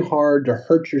pretty dang hard to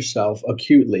hurt yourself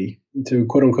acutely, to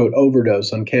quote unquote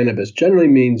overdose on cannabis. Generally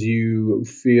means you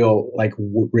feel like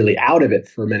really out of it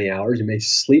for many hours. You may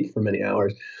sleep for many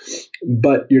hours,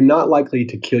 but you're not likely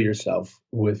to kill yourself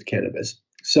with cannabis.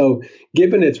 So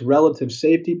given its relative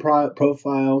safety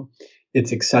profile,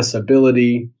 its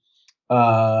accessibility,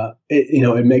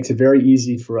 it makes it very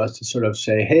easy for us to sort of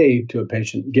say, hey, to a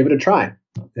patient, give it a try.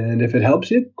 And if it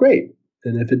helps you, great.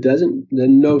 And if it doesn't,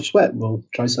 then no sweat. We'll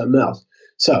try something else.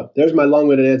 So there's my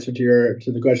long-winded answer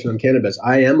to the question on cannabis.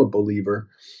 I am a believer.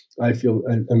 I feel,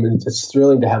 it's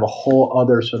thrilling to have a whole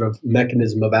other sort of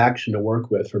mechanism of action to work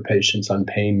with for patients on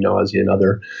pain, nausea, and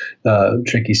other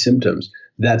tricky symptoms.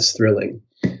 That's thrilling.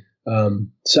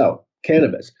 So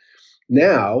cannabis.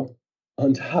 Now,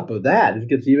 on top of that, it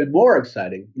gets even more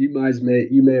exciting. You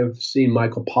may have seen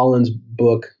Michael Pollan's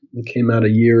book that came out a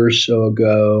year or so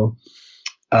ago,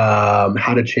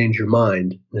 How to Change Your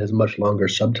Mind. It has a much longer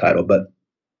subtitle, but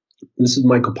this is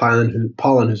Michael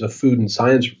Pollan, who's a food and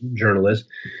science journalist,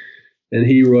 and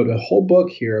he wrote a whole book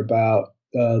here about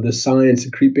the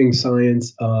creeping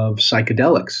science of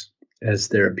psychedelics as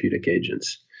therapeutic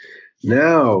agents.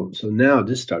 Now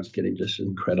this starts getting just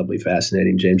incredibly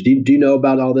fascinating, James. Do you know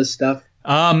about all this stuff?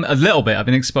 A little bit. I've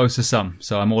been exposed to some,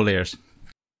 so I'm all ears.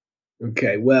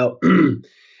 Okay, well,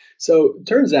 so it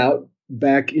turns out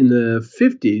back in the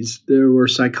 50s, there were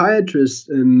psychiatrists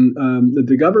and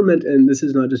the government, and this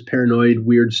is not just paranoid,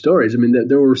 weird stories. I mean,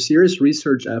 there were serious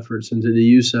research efforts into the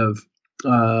use of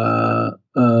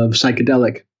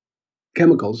psychedelic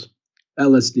chemicals,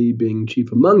 LSD being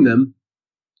chief among them.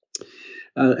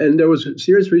 And there was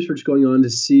serious research going on to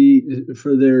see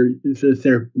for their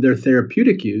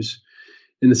therapeutic use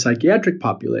in the psychiatric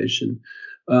population.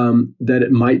 that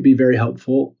it might be very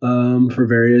helpful for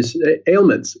various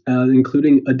ailments,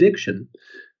 including addiction.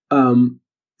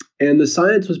 And the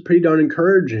science was pretty darn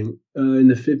encouraging in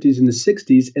the 50s and the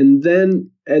 60s, and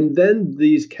then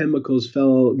these chemicals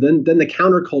fell. Then the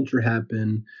counterculture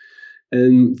happened,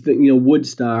 and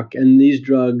Woodstock, and these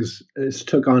drugs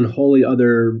took on wholly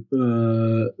other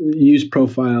use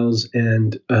profiles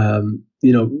and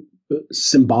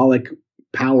symbolic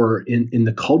power in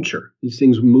the culture. These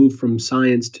things moved from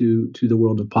science to the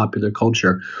world of popular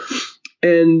culture.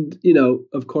 And,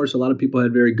 of course, a lot of people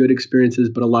had very good experiences,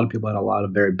 but a lot of people had a lot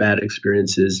of very bad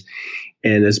experiences.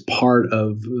 And as part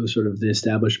of sort of the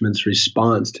establishment's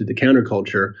response to the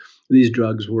counterculture, these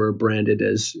drugs were branded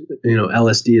as,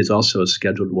 LSD is also a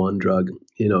Scheduled I drug,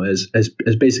 as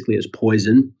basically as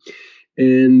poison.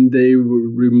 And they were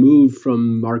removed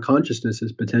from our consciousness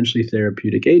as potentially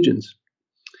therapeutic agents.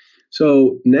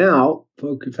 So now,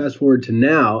 fast forward to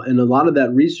now, and a lot of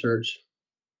that research,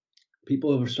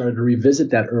 people have started to revisit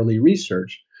that early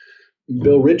research.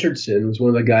 Bill Richardson was one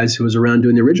of the guys who was around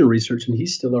doing the original research, and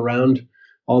he's still around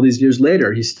all these years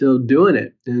later. He's still doing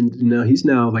it. And he's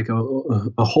now like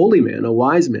a holy man, a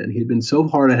wise man. He'd been so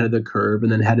hard ahead of the curve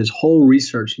and then had his whole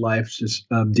research life just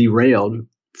derailed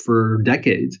for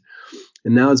decades.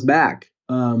 And now it's back.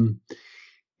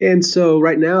 And so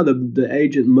right now, the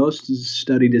agent most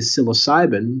studied is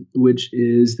psilocybin, which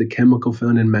is the chemical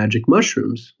found in magic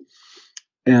mushrooms.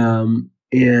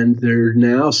 And there are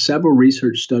now several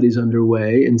research studies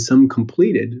underway and some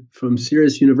completed from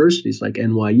serious universities like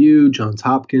NYU, Johns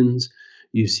Hopkins,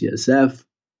 UCSF.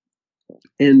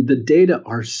 And the data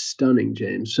are stunning,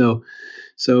 James. So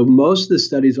most of the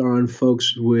studies are on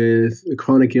folks with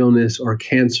chronic illness or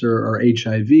cancer or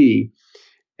HIV.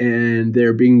 And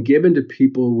they're being given to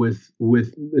people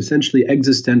with essentially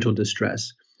existential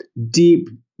distress, deep,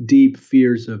 deep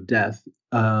fears of death,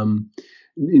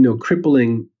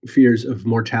 crippling fears of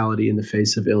mortality in the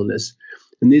face of illness.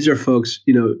 And these are folks,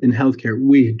 in healthcare,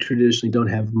 we traditionally don't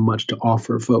have much to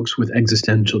offer folks with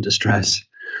existential distress.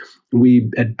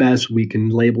 At best, we can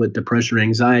label it depression or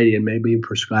anxiety and maybe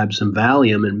prescribe some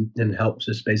Valium and help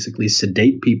just basically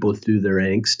sedate people through their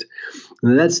angst.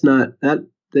 And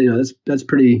that's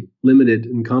pretty limited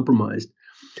and compromised.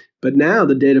 But now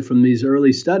the data from these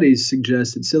early studies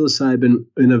suggests that psilocybin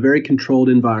in a very controlled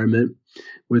environment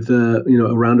with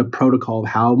around a protocol of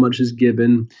how much is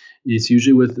given. It's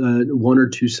usually with one or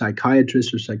two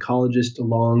psychiatrists or psychologists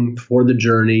along for the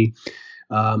journey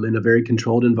in a very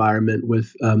controlled environment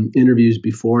with interviews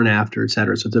before and after, et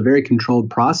cetera. So it's a very controlled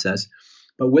process.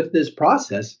 But with this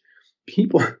process,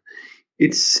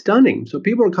 it's stunning. So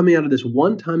people are coming out of this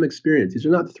one-time experience. These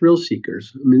are not thrill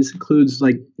seekers. I mean, this includes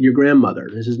like your grandmother.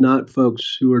 This is not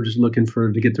folks who are just looking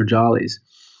to get their jollies.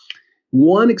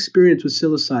 One experience with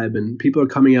psilocybin, people are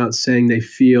coming out saying they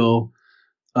feel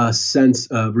a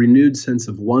renewed sense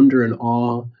of wonder and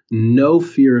awe, no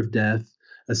fear of death,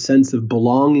 a sense of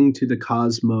belonging to the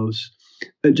cosmos,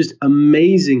 and just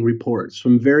amazing reports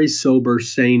from very sober,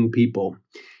 sane people.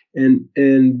 And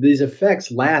these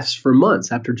effects last for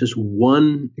months after just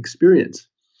one experience.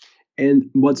 And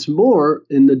what's more,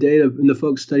 in the data, in the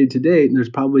folks studied to date, and there's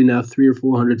probably now 300 or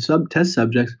 400 test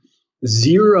subjects,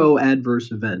 0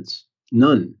 adverse events,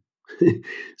 none.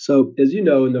 So as you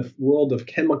know, in the world of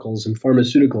chemicals and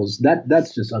pharmaceuticals,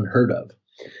 that's just unheard of.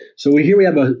 So here we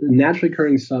have a naturally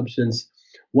occurring substance,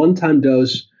 one-time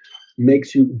dose,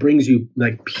 brings you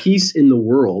like peace in the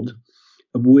world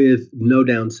with no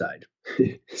downside.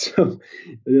 So,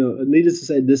 needless to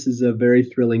say, this is a very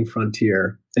thrilling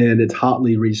frontier, and it's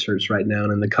hotly researched right now.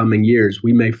 And in the coming years,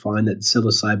 we may find that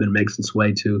psilocybin makes its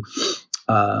way to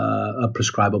a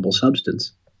prescribable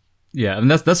substance. Yeah,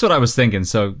 and that's what I was thinking.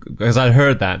 So, because I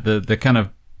heard that the kind of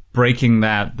breaking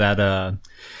that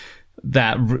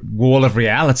wall of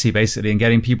reality, basically, and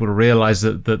getting people to realize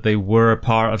that they were a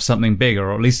part of something bigger,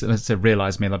 or at least, let's say,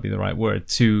 realize may not be the right word,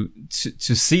 to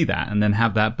see that and then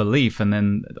have that belief. And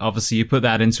then obviously you put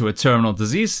that into a terminal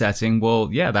disease setting. Well,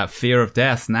 yeah, that fear of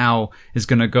death now is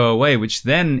going to go away, which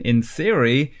then in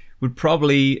theory would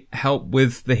probably help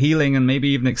with the healing and maybe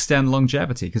even extend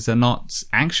longevity because they're not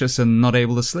anxious and not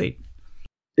able to sleep.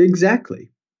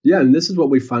 Exactly. Yeah, and this is what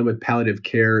we find with palliative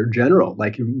care in general.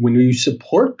 Like when you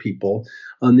support people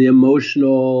on the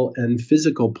emotional and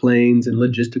physical planes and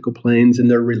logistical planes in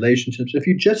their relationships, if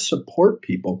you just support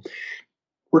people,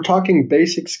 we're talking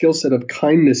basic skill set of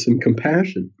kindness and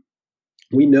compassion.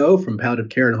 We know from palliative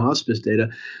care and hospice data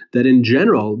that in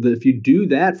general, that if you do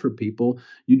that for people,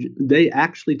 they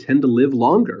actually tend to live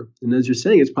longer. And as you're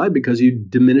saying, it's probably because you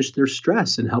diminish their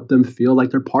stress and help them feel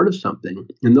like they're part of something.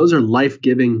 And those are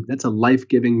life-giving. That's a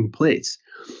life-giving place.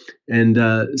 And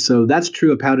so that's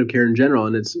true of palliative care in general,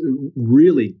 and it's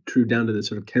really true down to the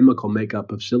sort of chemical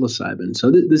makeup of psilocybin.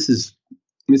 So this is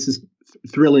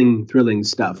thrilling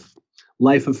stuff,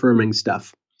 life affirming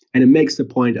stuff, and it makes the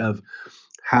point of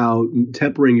how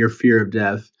tempering your fear of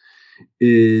death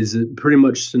is pretty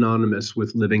much synonymous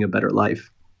with living a better life.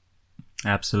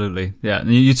 Absolutely. Yeah.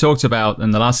 You talked about in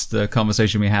the last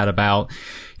conversation we had about,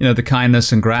 the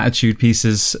kindness and gratitude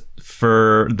pieces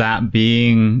for that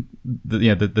being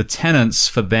the tenets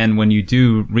for then when you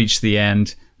do reach the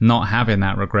end, not having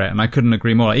that regret. And I couldn't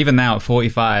agree more. Even now at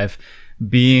 45,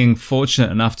 being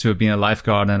fortunate enough to have been a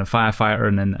lifeguard and a firefighter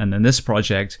and in this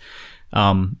project,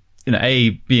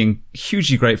 being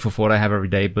hugely grateful for what I have every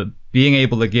day, but being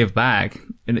able to give back,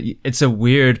 it's a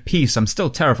weird piece. I'm still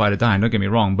terrified of dying, don't get me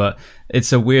wrong, but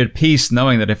it's a weird piece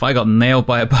knowing that if I got nailed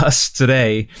by a bus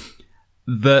today,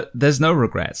 that there's no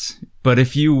regrets. But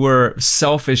if you were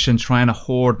selfish and trying to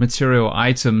hoard material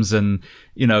items and,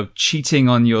 cheating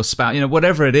on your spouse,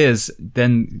 whatever it is,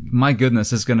 then my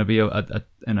goodness, there's going to be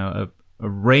a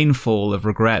rainfall of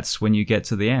regrets when you get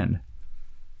to the end.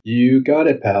 You got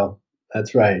it, pal.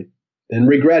 That's right. And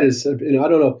regret is, I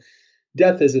don't know,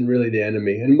 death isn't really the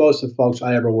enemy. And most of the folks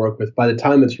I ever work with, by the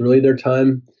time it's really their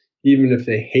time, even if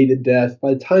they hated death,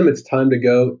 by the time it's time to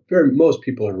go, most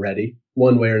people are ready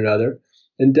one way or another.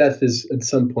 And death is at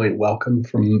some point welcome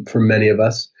for many of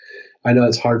us. I know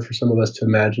it's hard for some of us to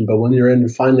imagine, but when you're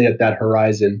finally at that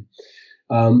horizon,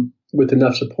 with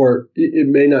enough support,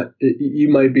 you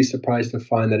might be surprised to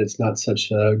find that it's not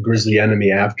such a grisly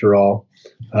enemy after all.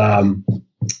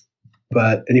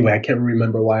 But anyway, I can't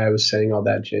remember why I was saying all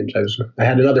that, James. I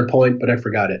had another point, but I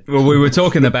forgot it. Well, we were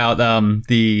talking about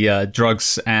the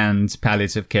drugs and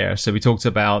palliative care. So we talked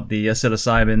about the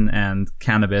psilocybin and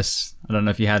cannabis. I don't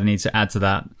know if you had any to add to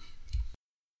that.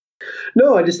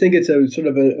 No, I just think it's a sort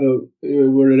of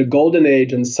we're at a golden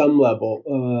age on some level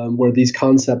where these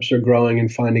concepts are growing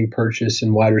and finding purchase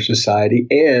in wider society.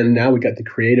 And now we got the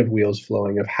creative wheels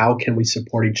flowing of how can we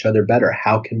support each other better?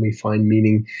 How can we find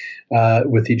meaning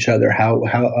with each other?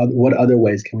 What other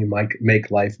ways can we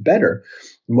make life better?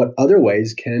 And what other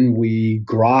ways can we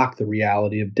grok the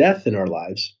reality of death in our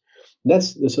lives? So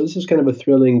this is kind of a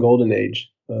thrilling golden age.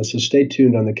 So stay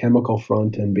tuned on the chemical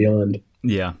front and beyond.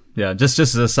 Yeah. Just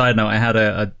as a side note, I had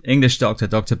a English doctor,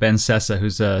 Dr. Ben Sessa,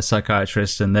 who's a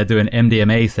psychiatrist, and they're doing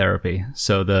MDMA therapy.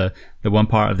 So the one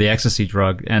part of the ecstasy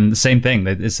drug, and the same thing.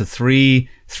 It's a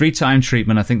three-time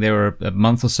treatment. I think they were a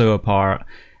month or so apart,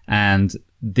 and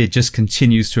it just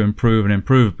continues to improve and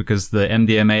improve because the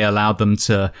MDMA allowed them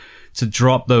to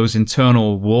drop those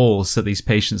internal walls that these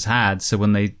patients had. So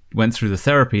when they went through the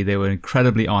therapy, they were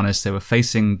incredibly honest. They were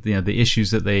facing the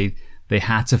issues that they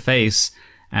had to face.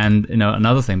 And,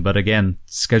 another thing, but again,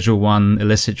 Schedule 1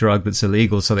 illicit drug that's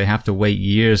illegal. So they have to wait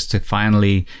years to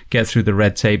finally get through the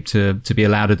red tape to be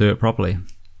allowed to do it properly.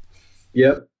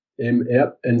 Yep.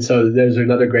 And so there's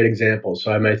another great example.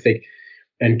 So I think,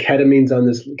 and ketamine's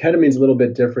a little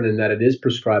bit different in that it is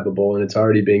prescribable and it's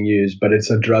already being used, but it's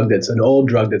an old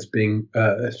drug that's being,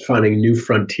 finding new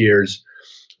frontiers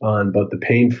on both the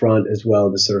pain front as well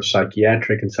as the sort of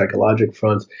psychiatric and psychologic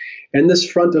fronts. And this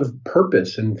front of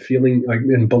purpose and feeling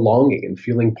and belonging and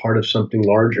feeling part of something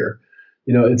larger,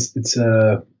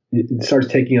 it starts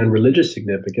taking on religious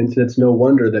significance. And it's no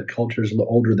wonder that cultures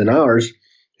older than ours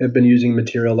have been using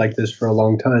material like this for a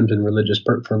long time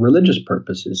for religious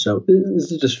purposes. So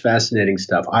this is just fascinating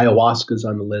stuff. Ayahuasca's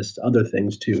on the list, other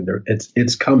things too.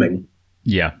 It's coming.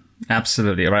 Yeah.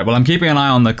 Absolutely. All right. Well, I'm keeping an eye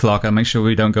on the clock. I'll make sure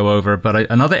we don't go over.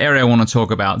 But another area I want to talk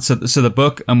about. So the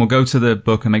book, and we'll go to the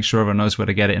book and make sure everyone knows where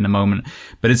to get it in a moment.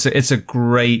 But it's a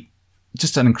great,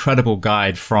 just an incredible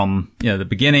guide from, the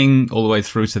beginning all the way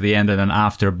through to the end and then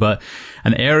after. But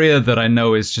an area that I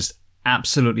know is just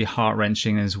absolutely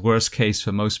heart-wrenching and is worst case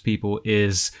for most people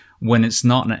is when it's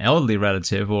not an elderly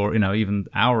relative or, even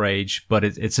our age, but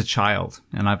it's a child.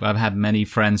 And I've had many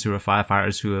friends who are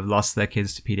firefighters who have lost their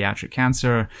kids to pediatric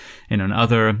cancer, and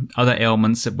other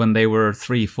ailments when they were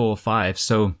 3, 4, 5.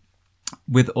 So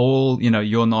with all,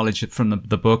 your knowledge from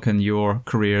the book and your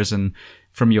careers and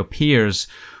from your peers,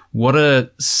 what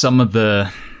are some of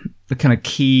the kind of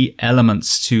key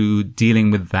elements to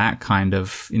dealing with that kind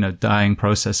of, dying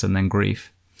process and then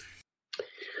grief?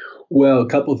 Well, a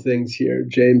couple of things here,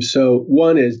 James. So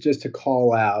one is just to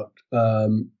call out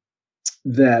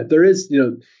that there is,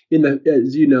 in the,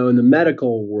 as you know, in the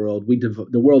medical world,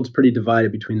 the world's pretty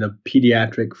divided between the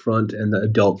pediatric front and the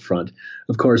adult front.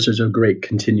 Of course, there's a great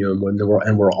continuum and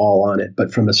we're all on it.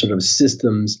 But from a sort of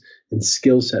systems and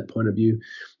skill set point of view,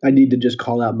 I need to just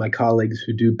call out my colleagues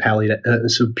who do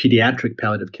pediatric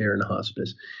palliative care in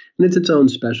hospice, and it's its own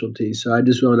specialty. So I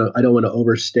don't want to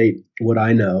overstate what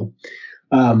I know.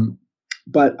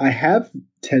 But I have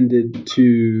tended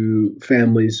to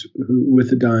families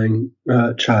with a dying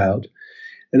child,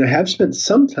 and I have spent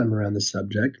some time around the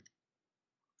subject.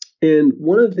 And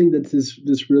one of the things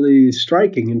that's really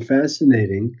striking and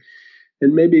fascinating,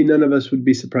 and maybe none of us would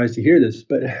be surprised to hear this,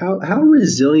 but how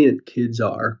resilient kids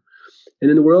are. And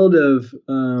in the world of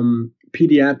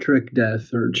pediatric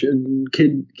death or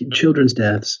children's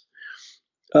deaths,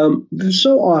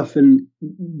 so often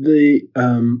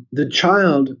the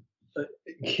child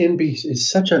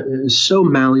is so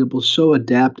malleable, so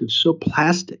adaptive, so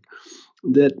plastic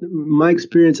that my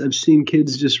experience, I've seen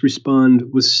kids just respond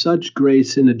with such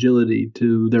grace and agility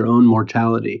to their own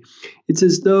mortality. It's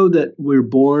as though that we're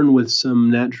born with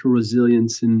some natural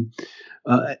resilience and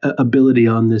ability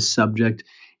on this subject,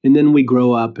 and then we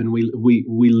grow up and we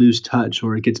lose touch,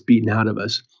 or it gets beaten out of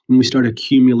us, and we start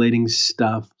accumulating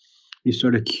stuff. We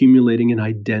start accumulating an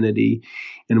identity,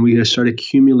 and we start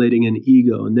accumulating an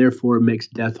ego, and therefore it makes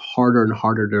death harder and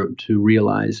harder to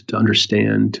realize, to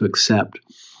understand, to accept.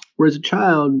 Whereas a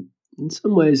child, in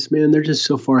some ways, man, they're just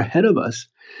so far ahead of us.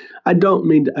 I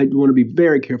want to be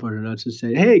very careful not to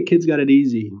say, hey, kids got it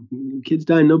easy. Kids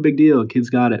die, no big deal. Kids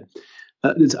got it.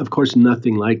 It's, of course,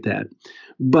 nothing like that.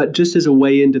 But just as a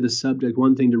way into the subject,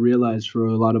 one thing to realize for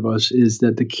a lot of us is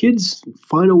that the kids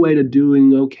find a way to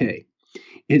doing okay.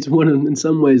 In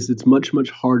some ways, it's much, much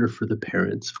harder for the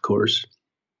parents, of course.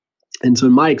 And so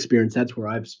in my experience, that's where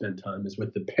I've spent time, is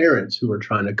with the parents who are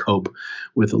trying to cope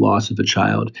with the loss of a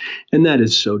child. And that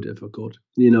is so difficult.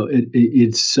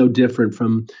 It's so different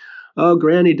from, oh,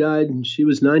 Granny died and she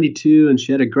was 92 and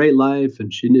she had a great life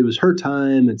and it was her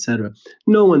time, etc.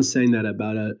 No one's saying that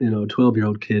about a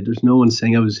 12-year-old kid. There's no one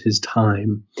saying it was his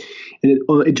time. And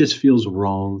it just feels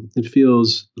wrong. It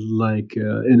feels like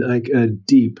a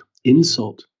deep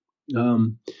insult.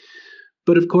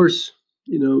 But of course,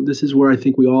 this is where I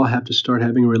think we all have to start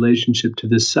having a relationship to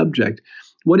this subject.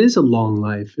 What is a long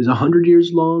life? Is 100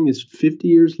 years long? Is 50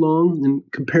 years long? And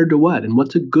compared to what? And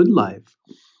what's a good life?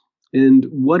 And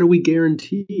what are we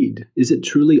guaranteed? Is it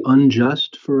truly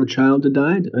unjust for a child to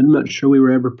die? I'm not sure we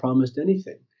were ever promised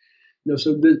anything.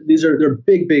 So they're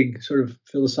big sort of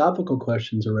philosophical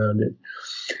questions around it.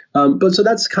 But so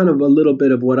that's kind of a little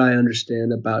bit of what I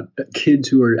understand about kids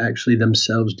who are actually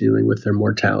themselves dealing with their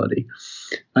mortality.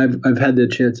 I've had the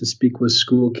chance to speak with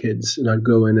school kids, and I'd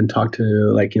go in and talk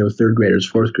to third graders,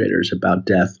 fourth graders about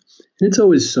death. And it's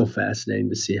always so fascinating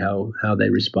to see how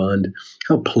they respond,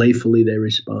 how playfully they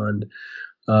respond.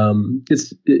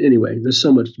 Anyway, there's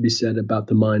so much to be said about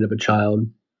the mind of a child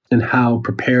and how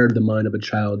prepared the mind of a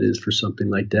child is for something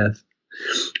like death.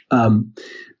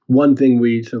 One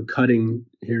thing cutting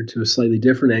here to a slightly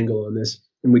different angle on this,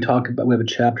 and we have a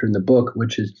chapter in the book,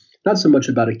 which is not so much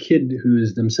about a kid who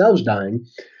is themselves dying,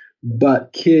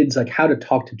 but kids, like how to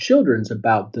talk to children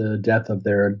about the death of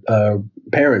their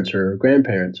parents or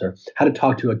grandparents, or how to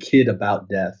talk to a kid about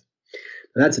death.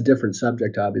 And that's a different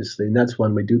subject, obviously, and that's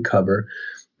one we do cover.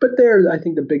 But I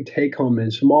think the big take home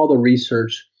is, from all the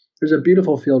research, there's a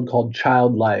beautiful field called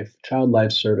child life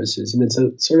services. And it's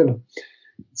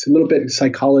a little bit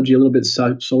psychology, a little bit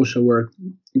social work.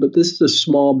 But this is a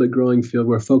small but growing field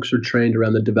where folks are trained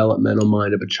around the developmental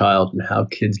mind of a child and how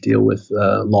kids deal with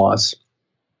loss.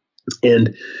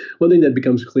 And one thing that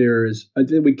becomes clear is, I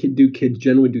think we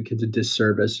generally do kids a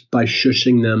disservice by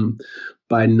shushing them,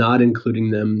 by not including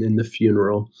them in the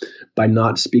funeral, by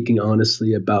not speaking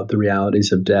honestly about the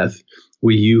realities of death.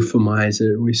 We euphemize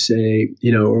it. We say,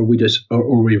 or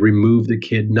we remove the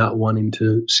kid, not wanting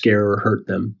to scare or hurt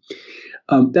them.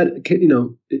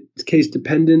 It's case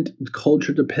dependent,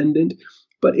 culture dependent,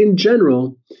 but in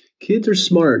general, kids are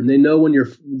smart and they know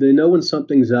when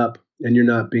something's up and you're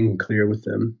not being clear with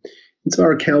them. And so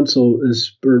our counsel is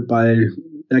spurred by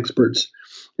experts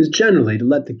is generally to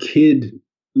let the kid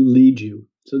lead you.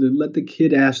 So to let the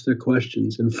kid ask their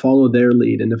questions and follow their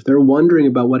lead. And if they're wondering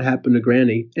about what happened to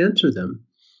Granny, answer them.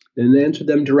 And answer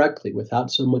them directly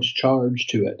without so much charge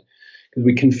to it. Because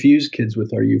we confuse kids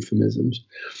with our euphemisms.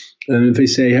 And if they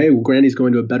say, hey, well, Granny's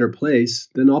going to a better place,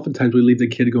 then oftentimes we leave the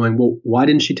kid going, well, why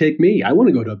didn't she take me? I want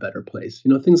to go to a better place.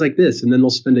 Things like this. And then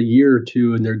they'll spend a year or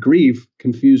two in their grief,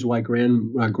 confused why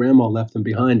grandma left them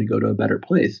behind to go to a better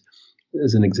place.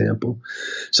 as an example.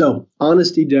 So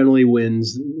honesty generally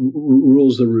wins,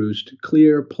 rules the roost.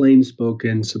 Clear, plain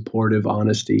spoken, supportive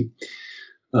honesty.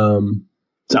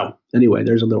 So anyway,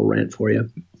 there's a little rant for you.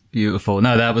 Beautiful.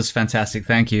 No, that was fantastic.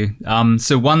 Thank you.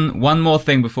 So one more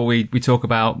thing before we talk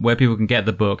about where people can get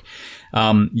the book.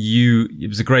 It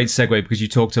was a great segue because you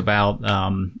talked about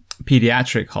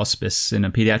pediatric hospice and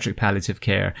pediatric palliative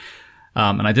care.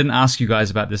 And I didn't ask you guys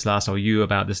about this last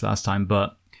time,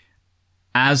 but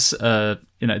as the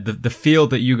field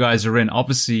that you guys are in,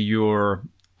 obviously you're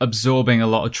absorbing a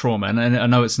lot of trauma, and I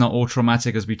know it's not all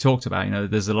traumatic as we talked about.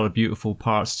 There's a lot of beautiful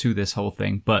parts to this whole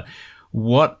thing. But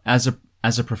what, as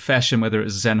a profession, whether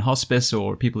it's Zen Hospice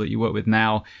or people that you work with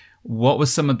now, what were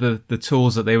some of the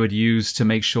tools that they would use to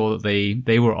make sure that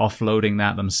they were offloading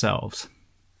that themselves?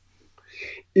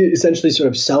 Essentially, sort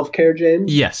of self-care,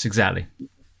 James. Yes, exactly.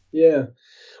 Yeah.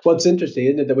 Well, it's interesting,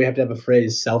 isn't it, that we have to have a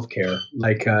phrase self-care?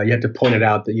 Like you have to point it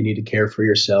out that you need to care for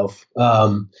yourself.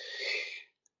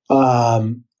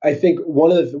 I think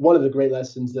one of the great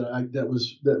lessons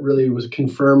that really was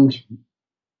confirmed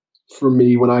for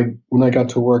me when I got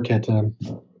to work at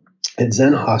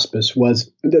Zen Hospice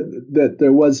was that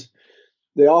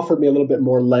they offered me a little bit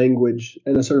more language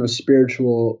and a sort of a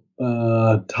spiritual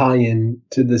tie-in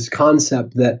to this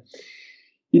concept that,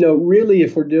 really,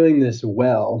 if we're doing this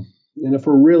well, and if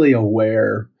we're really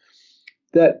aware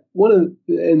that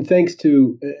thanks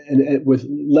to and with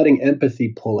letting empathy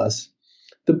pull us,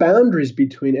 the boundaries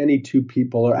between any two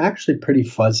people are actually pretty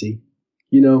fuzzy.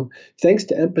 Thanks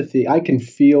to empathy, I can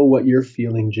feel what you're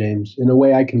feeling, James. In a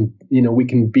way, we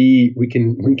can be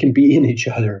in each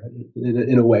other.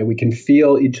 In a way, we can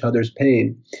feel each other's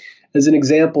pain. As an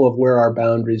example of where our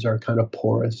boundaries are kind of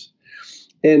porous,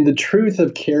 and the truth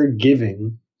of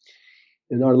caregiving.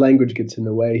 And our language gets in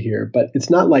the way here, but it's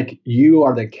not like you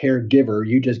are the caregiver.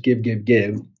 You just give,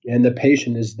 and the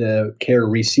patient is the care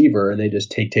receiver, and they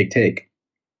just take.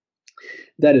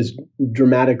 That is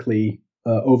dramatically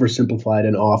oversimplified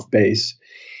and off base,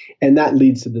 and that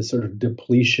leads to this sort of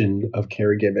depletion of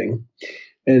caregiving.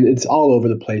 And it's all over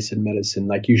the place in medicine.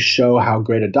 Like, you show how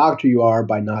great a doctor you are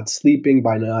by not sleeping,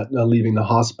 by not leaving the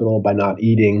hospital, by not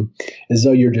eating, as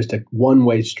though you're just a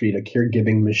one-way street, a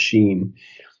caregiving machine.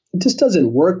 It just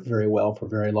doesn't work very well for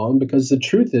very long, because the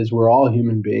truth is we're all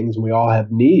human beings and we all have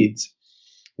needs,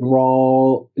 and we're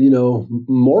all,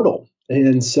 mortal.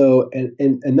 And so,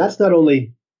 and that's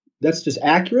that's just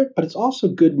accurate, but it's also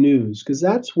good news, because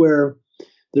that's where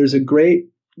there's a great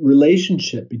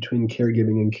relationship between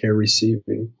caregiving and care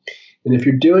receiving. And if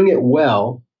you're doing it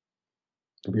well,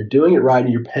 if you're doing it right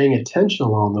and you're paying attention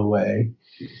along the way,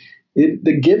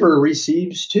 the giver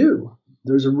receives too.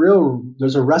 There's a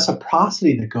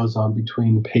reciprocity that goes on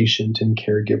between patient and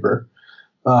caregiver.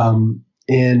 And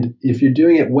if you're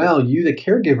doing it well, you, the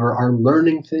caregiver, are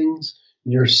learning things,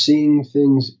 you're seeing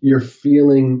things, you're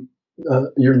feeling,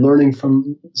 you're learning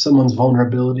from someone's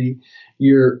vulnerability,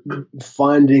 you're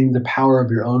finding the power of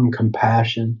your own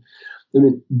compassion. I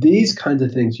mean, these kinds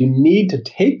of things, you need to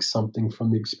take something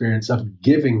from the experience of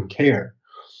giving care.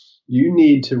 You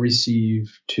need to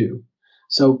receive too.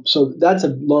 So that's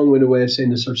a long-winded way of saying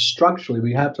this. Sort of structurally,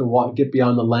 we have to get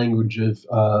beyond the language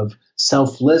of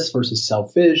selfless versus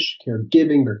selfish,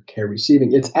 caregiving or care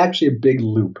receiving. It's actually a big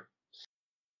loop.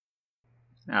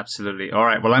 Absolutely. All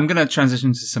right. Well, I'm going to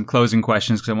transition to some closing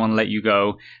questions because I want to let you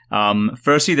go.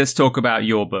 Firstly, let's talk about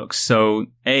your books. So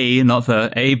not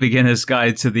the Beginner's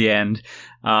Guide to the End.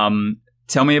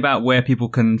 Tell me about where people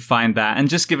can find that, and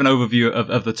just give an overview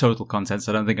of the total contents.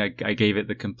 I don't think I gave it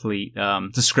the complete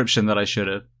description that I should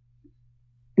have.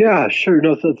 Yeah, sure.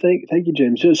 No, so thank you,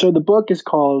 James. So the book is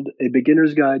called A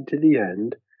Beginner's Guide to the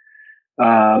End.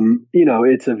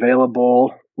 It's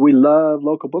available. We love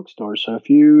local bookstores. So if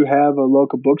you have a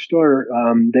local bookstore,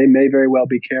 they may very well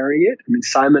be carrying it. I mean,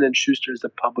 Simon & Schuster is the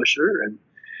publisher, and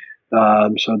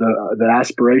so the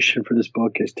aspiration for this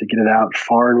book is to get it out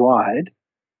far and wide.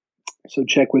 So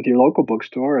check with your local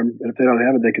bookstore, and if they don't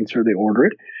have it, they can certainly order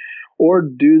it, or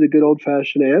do the good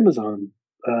old-fashioned Amazon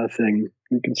thing.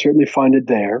 You can certainly find it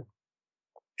there.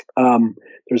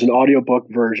 There's an audiobook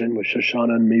version with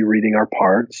Shoshana and me reading our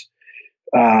parts.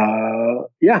 And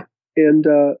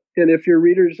if your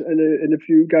readers and if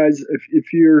you guys,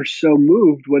 if you're so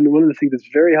moved, one of the things that's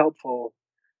very helpful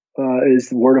is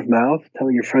the word of mouth,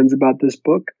 telling your friends about this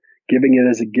book, giving it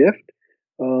as a gift.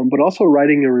 But also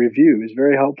writing a review is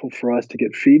very helpful for us to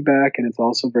get feedback, and it's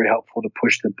also very helpful to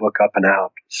push the book up and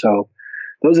out. So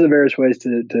those are the various ways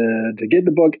to get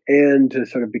the book and to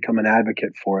sort of become an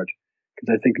advocate for it.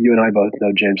 Because I think you and I both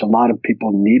know, James, a lot of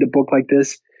people need a book like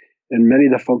this, and many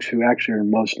of the folks who actually are in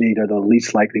most need are the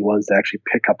least likely ones to actually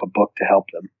pick up a book to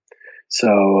help them.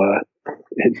 So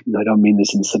I don't mean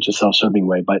this in such a self-serving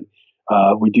way, but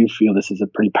we do feel this is a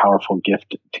pretty powerful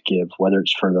gift to give, whether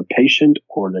it's for the patient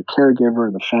or the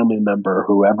caregiver, the family member,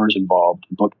 whoever's involved.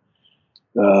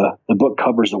 The book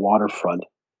covers the waterfront.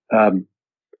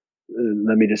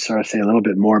 Let me just sort of say a little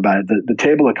bit more about it. The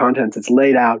table of contents, it's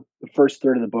laid out. The first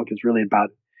third of the book is really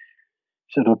about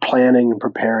sort of planning and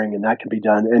preparing, and that can be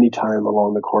done anytime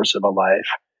along the course of a life.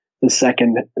 The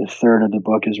second third of the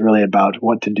book is really about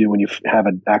what to do when you have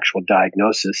an actual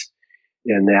diagnosis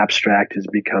and the abstract is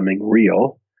becoming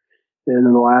real. And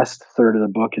then the last third of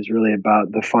the book is really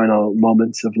about the final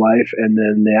moments of life and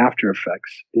then the after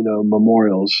effects,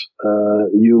 memorials,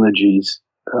 eulogies,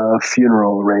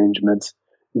 funeral arrangements,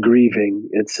 grieving,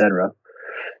 etc.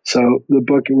 So the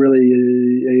book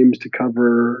really aims to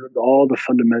cover all the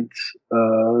fundamentals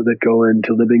that go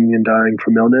into living and dying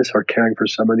from illness or caring for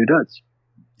someone who does.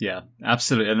 Yeah,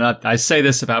 absolutely. And I say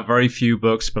this about very few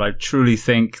books, but I truly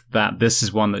think that this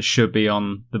is one that should be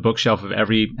on the bookshelf of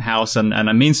every house. And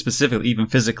I mean specifically, even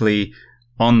physically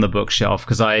on the bookshelf,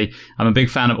 because I'm a big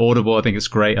fan of Audible. I think it's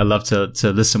great. I love to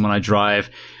listen when I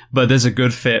drive. But there's a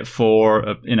good fit for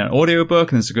an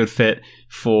audiobook, and there's a good fit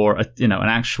for an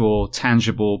actual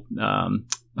tangible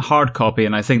hard copy.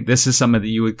 And I think this is something that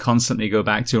you would constantly go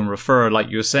back to and refer, like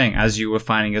you were saying, as you were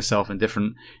finding yourself in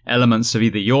different elements of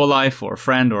either your life or a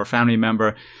friend or a family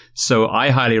member. So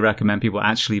I highly recommend people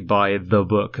actually buy the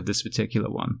book of this particular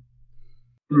one.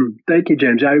 Thank you,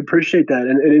 James. I appreciate that.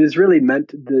 And it is really meant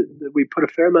that we put a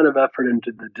fair amount of effort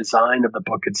into the design of the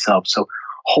book itself. So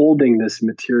holding this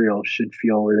material should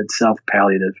feel in itself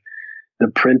palliative. The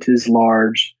print is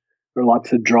large. There are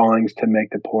lots of drawings to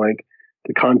make the point.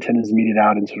 The content is meted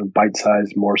out in sort of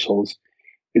bite-sized morsels.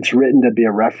 It's written to be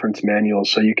a reference manual,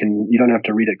 so you don't have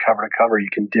to read it cover to cover.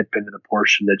 You can dip into the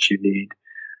portion that you need.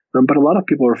 But a lot of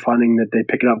people are finding that they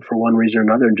pick it up for one reason or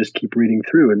another and just keep reading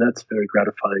through, and that's very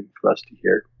gratifying for us to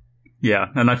hear. Yeah,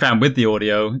 and I found with the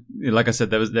audio, like I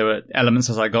said, there were elements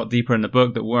as I got deeper in the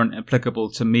book that weren't applicable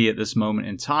to me at this moment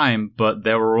in time, but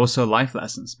there were also life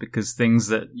lessons, because things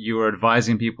that you were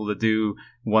advising people to do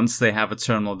once they have a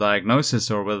terminal diagnosis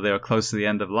or whether they are close to the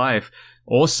end of life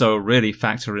also really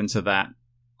factor into that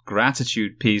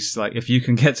gratitude piece. Like, if you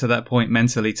can get to that point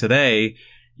mentally today,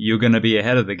 you're going to be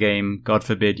ahead of the game. God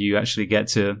forbid you actually get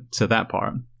to that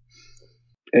part.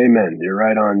 Amen. You're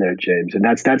right on there, James. And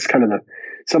that's kind of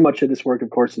so much of this work, of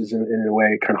course, is in a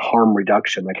way kind of harm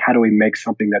reduction. Like, how do we make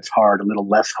something that's hard a little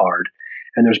less hard?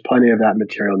 And there's plenty of that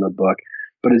material in the book.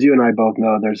 But as you and I both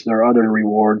know, there are other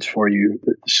rewards for you.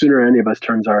 The sooner any of us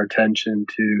turns our attention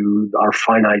to our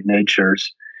finite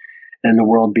natures and the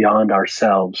world beyond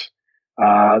ourselves,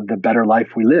 the better life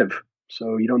we live.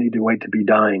 So you don't need to wait to be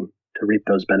dying to reap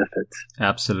those benefits.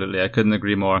 Absolutely. I couldn't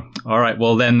agree more. All right.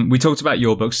 Well, then we talked about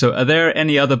your books. So are there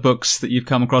any other books that you've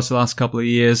come across the last couple of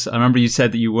years? I remember you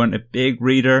said that you weren't a big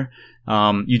reader.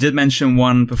 You did mention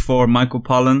one before, Michael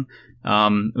Pollan.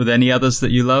 Were there any others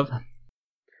that you love?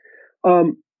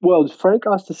 Well, Frank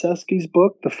Ostaseski's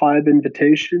book, The Five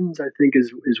Invitations, I think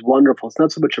is wonderful. It's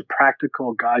not so much a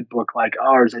practical guidebook like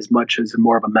ours as much as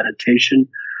more of a meditation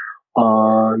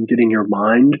on getting your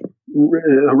mind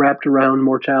wrapped around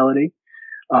mortality.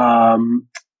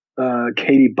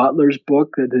 Katie Butler's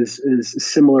book that is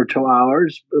similar to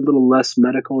ours, a little less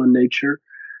medical in nature,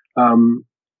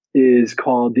 is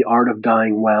called The Art of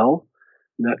Dying Well.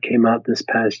 And that came out this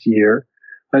past year.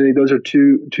 I think those are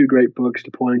two great books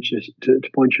to point your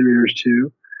readers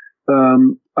to.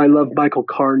 I love Michael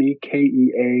Carney,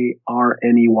 Kearney.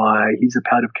 He's a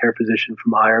palliative care physician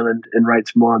from Ireland and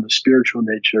writes more on the spiritual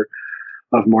nature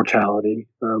of mortality.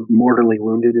 Mortally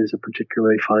Wounded is a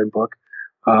particularly fine book.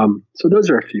 So those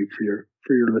are a few for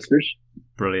your listeners.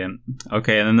 Brilliant.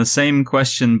 Okay, and then the same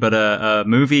question, but a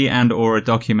movie and or a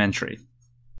documentary.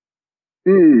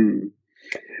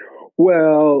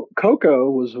 Well, Coco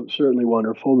was certainly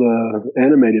wonderful, the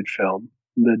animated film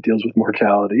that deals with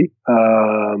mortality.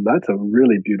 That's a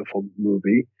really beautiful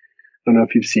movie. I don't know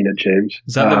if you've seen it, James.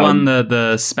 Is that the one,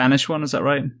 the Spanish one? Is that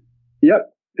right?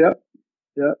 Yep.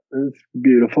 It's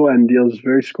beautiful and deals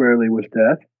very squarely with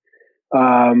death.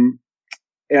 I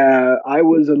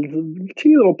was a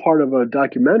teeny little part of a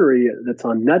documentary that's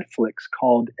on Netflix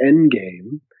called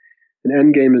Endgame.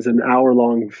 And Endgame is an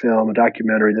hour-long film, a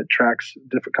documentary that tracks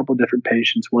a couple of different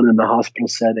patients, one in the hospital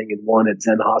setting and one at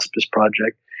Zen Hospice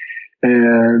Project,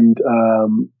 and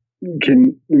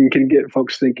can get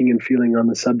folks thinking and feeling on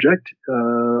the subject.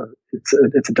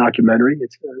 It's a documentary.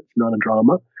 It's not a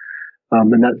drama,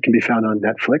 and that can be found on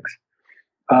Netflix.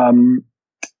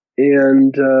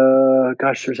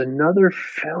 There's another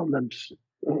film.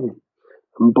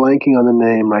 I'm blanking on the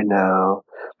name right now.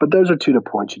 But those are two to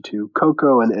point you to: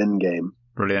 Coco and Endgame.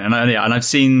 Brilliant. And I've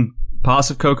seen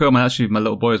parts of Coco. My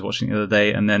little boy was watching it the other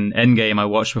day, and then Endgame I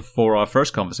watched before our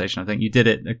first conversation. I think you did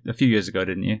it a few years ago,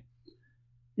 didn't you?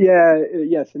 Yeah,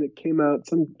 yes, and it came out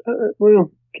can't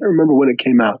remember when it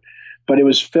came out, but it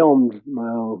was filmed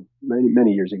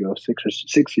many years ago,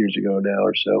 6 years ago now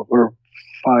or so, or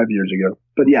 5 years ago.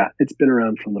 But yeah, it's been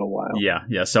around for a little while.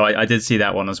 Yeah. So I did see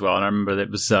that one as well, and I remember that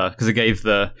it was because it gave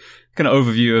the kind of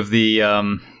overview of the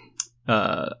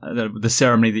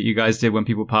ceremony that you guys did when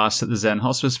people passed at the Zen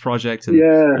Hospice Project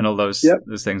and all those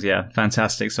things. Yeah,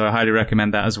 fantastic. So I highly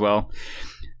recommend that as well.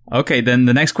 Okay, then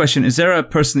the next question: is there a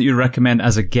person that you recommend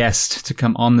as a guest to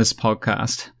come on this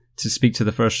podcast to speak to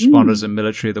the first responders and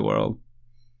military of the world?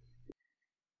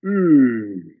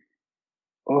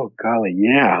 Oh golly,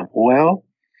 yeah. Well,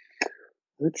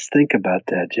 let's think about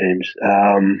that, James.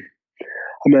 I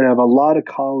have a lot of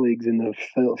colleagues in the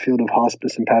field of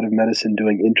hospice and palliative medicine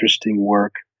doing interesting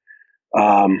work.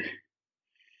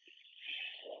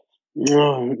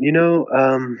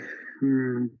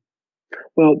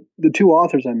 Well, the two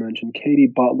authors I mentioned,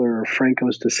 Katie Butler or Franco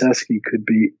Staszewski, could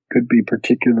be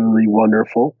particularly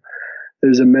wonderful.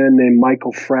 There's a man named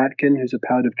Michael Fratkin, who's a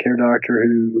palliative care doctor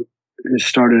who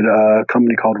started a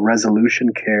company called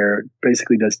Resolution Care.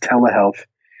 Basically, does telehealth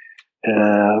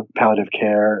palliative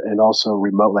care and also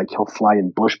remote. Like he'll fly in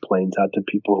bush planes out to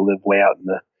people who live way out in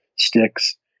the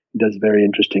sticks. He does very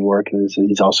interesting work, and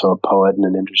he's also a poet and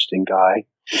an interesting guy.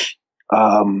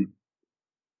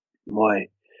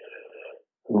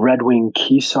 Redwing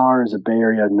Kesar is a Bay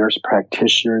Area nurse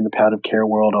practitioner in the palliative care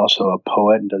world, also a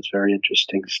poet and does very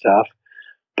interesting stuff.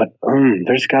 But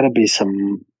there's got to be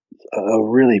a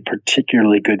really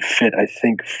particularly good fit, I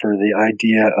think, for the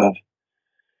idea of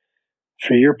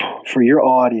for your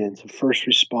audience of first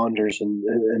responders and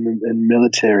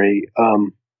military.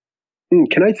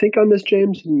 Can I think on this,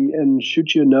 James, and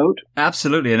shoot you a note?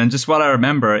 Absolutely. And just while I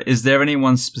remember, is there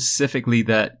anyone specifically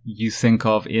that you think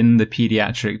of in the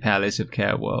pediatric palliative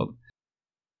care world?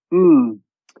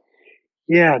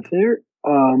 Yeah, there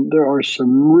are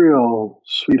some real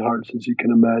sweethearts, as you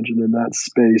can imagine, in that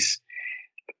space.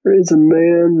 There is a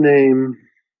man named...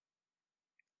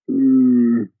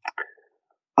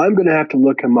 I'm going to have to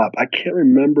look him up. I can't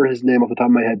remember his name off the top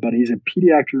of my head, but he's a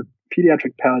pediatric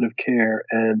palliative care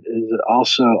and is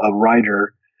also a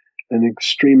writer, an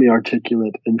extremely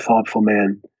articulate and thoughtful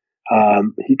man.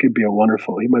 He might be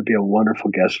a wonderful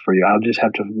guest for you. I'll just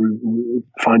have to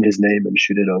find his name and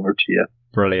shoot it over to you.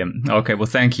 Brilliant. Okay, well,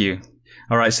 thank you.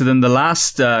 All right, so then the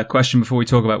last question before we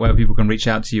talk about where people can reach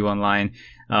out to you online.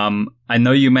 I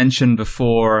know you mentioned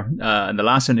before in the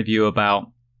last interview about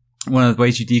one of the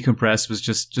ways you decompress was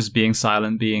just being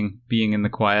silent, being in the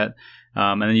quiet.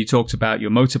 And then you talked about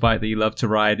your motorbike that you love to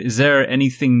ride. Is there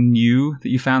anything new that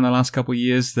you found in the last couple of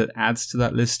years that adds to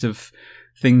that list of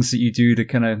things that you do to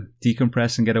kind of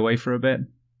decompress and get away for a bit?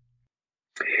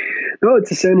 No, it's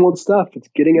the same old stuff. It's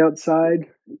getting outside,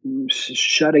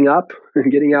 shutting up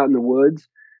and getting out in the woods,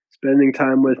 spending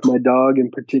time with my dog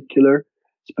in particular.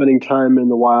 Spending time in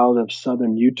the wild of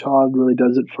southern Utah really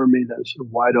does it for me. That sort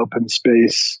of wide open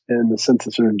space and the sense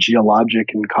of sort of geologic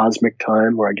and cosmic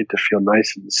time where I get to feel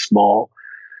nice and small.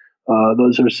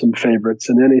 Those are some favorites.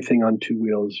 And anything on two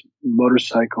wheels,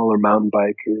 motorcycle or mountain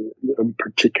bike, I'm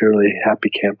particularly happy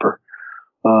camper.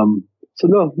 So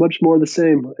no, much more the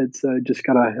same. It's just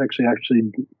got to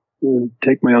actually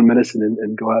take my own medicine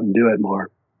and go out and do it more.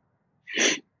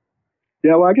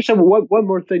 Yeah, well, I guess I have one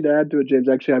more thing to add to it, James.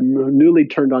 Actually, I'm newly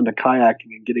turned on to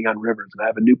kayaking and getting on rivers, and I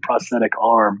have a new prosthetic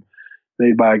arm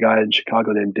made by a guy in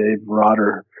Chicago named Dave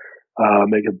Rotter.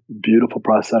 Make a beautiful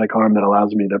prosthetic arm that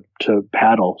allows me to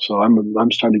paddle. So I'm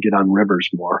starting to get on rivers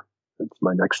more. That's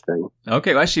my next thing.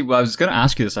 Okay, well, actually, I was going to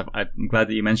ask you this. I'm glad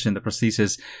that you mentioned the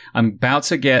prosthesis. I'm about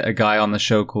to get a guy on the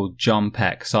show called John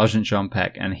Peck, Sergeant John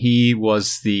Peck, and he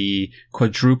was the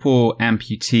quadruple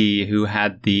amputee who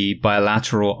had the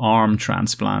bilateral arm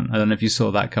transplant. I don't know if you saw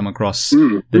that come across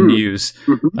the news.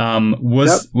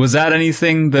 Was that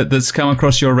anything that's come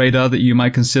across your radar that you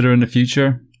might consider in the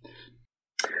future?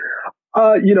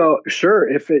 Sure.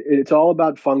 If it's all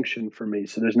about function for me,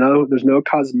 so there's no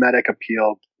cosmetic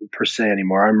appeal per se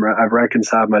anymore. I've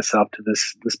reconciled myself to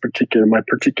my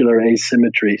particular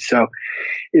asymmetry. So,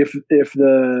 if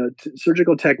the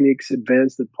surgical techniques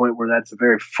advance to the point where that's a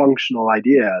very functional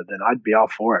idea, then I'd be all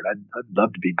for it. I'd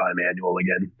love to be bimanual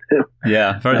again.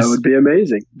 Yeah, that would be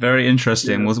amazing. Very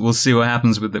interesting. Yeah. We'll see what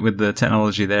happens with the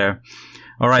technology there.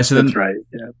 All right, so that's right.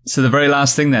 Yeah. So the very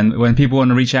last thing then, when people want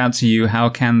to reach out to you, how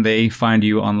can they find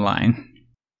you online?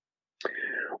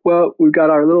 Well, we've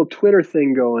got our little Twitter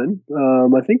thing going.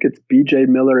 I think it's BJ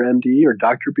Miller MD or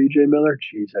Dr. BJ Miller.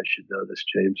 Jeez, I should know this,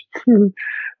 James.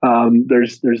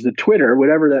 There's the Twitter,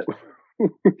 whatever it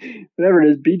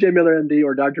is, BJ Miller MD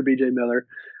or Dr. BJ Miller.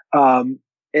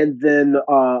 And then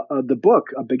the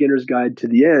book, A Beginner's Guide to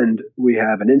the End, we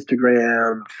have an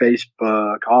Instagram,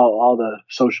 Facebook, all the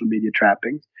social media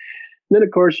trappings. And then,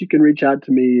 of course, you can reach out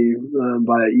to me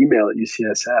via email at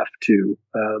UCSF to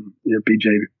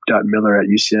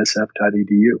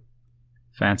bj.miller@ucsf.edu.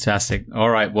 Fantastic. All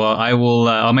right. Well, I will.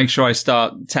 I'll make sure I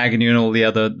start tagging you in all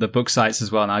the book sites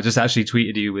as well. And I just actually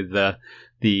tweeted you with the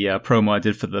promo I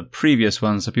did for the previous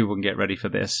one, so people can get ready for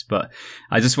this. But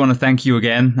I just want to thank you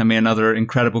again. I mean, another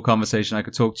incredible conversation. I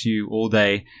could talk to you all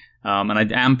day. And I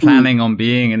am planning on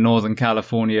being in Northern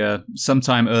California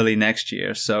sometime early next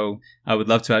year. So I would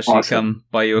love to actually come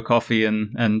buy you a coffee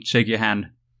and shake your hand.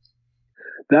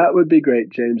 That would be great,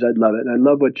 James. I'd love it. I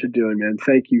love what you're doing, man.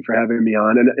 Thank you for having me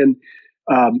on. And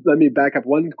let me back up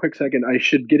one quick second. I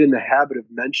should get in the habit of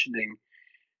mentioning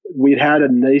we'd had a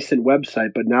nascent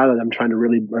website, but now that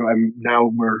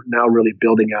we're now really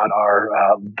building out our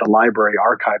the library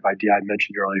archive idea I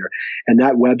mentioned earlier, and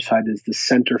that website is the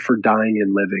Center for Dying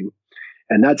and Living,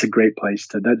 and that's a great place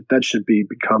that should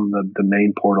become the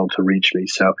main portal to reach me.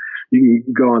 So you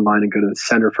can go online and go to the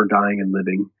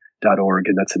centerfordyingandliving.org,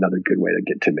 and that's another good way to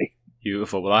get to me.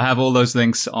 Beautiful. Well, I have all those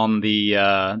links on the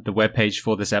webpage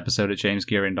for this episode at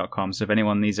jamesgearian.com. So if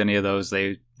anyone needs any of those,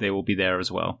 they will be there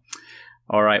as well.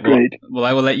 All right. Well,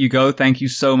 I will let you go. Thank you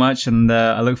so much. And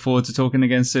I look forward to talking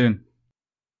again soon.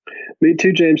 Me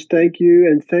too, James. Thank you.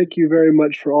 And thank you very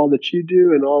much for all that you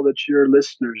do and all that your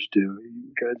listeners do.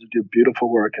 You guys do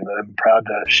beautiful work, and I'm proud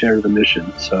to share the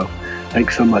mission. So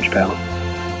thanks so much, pal.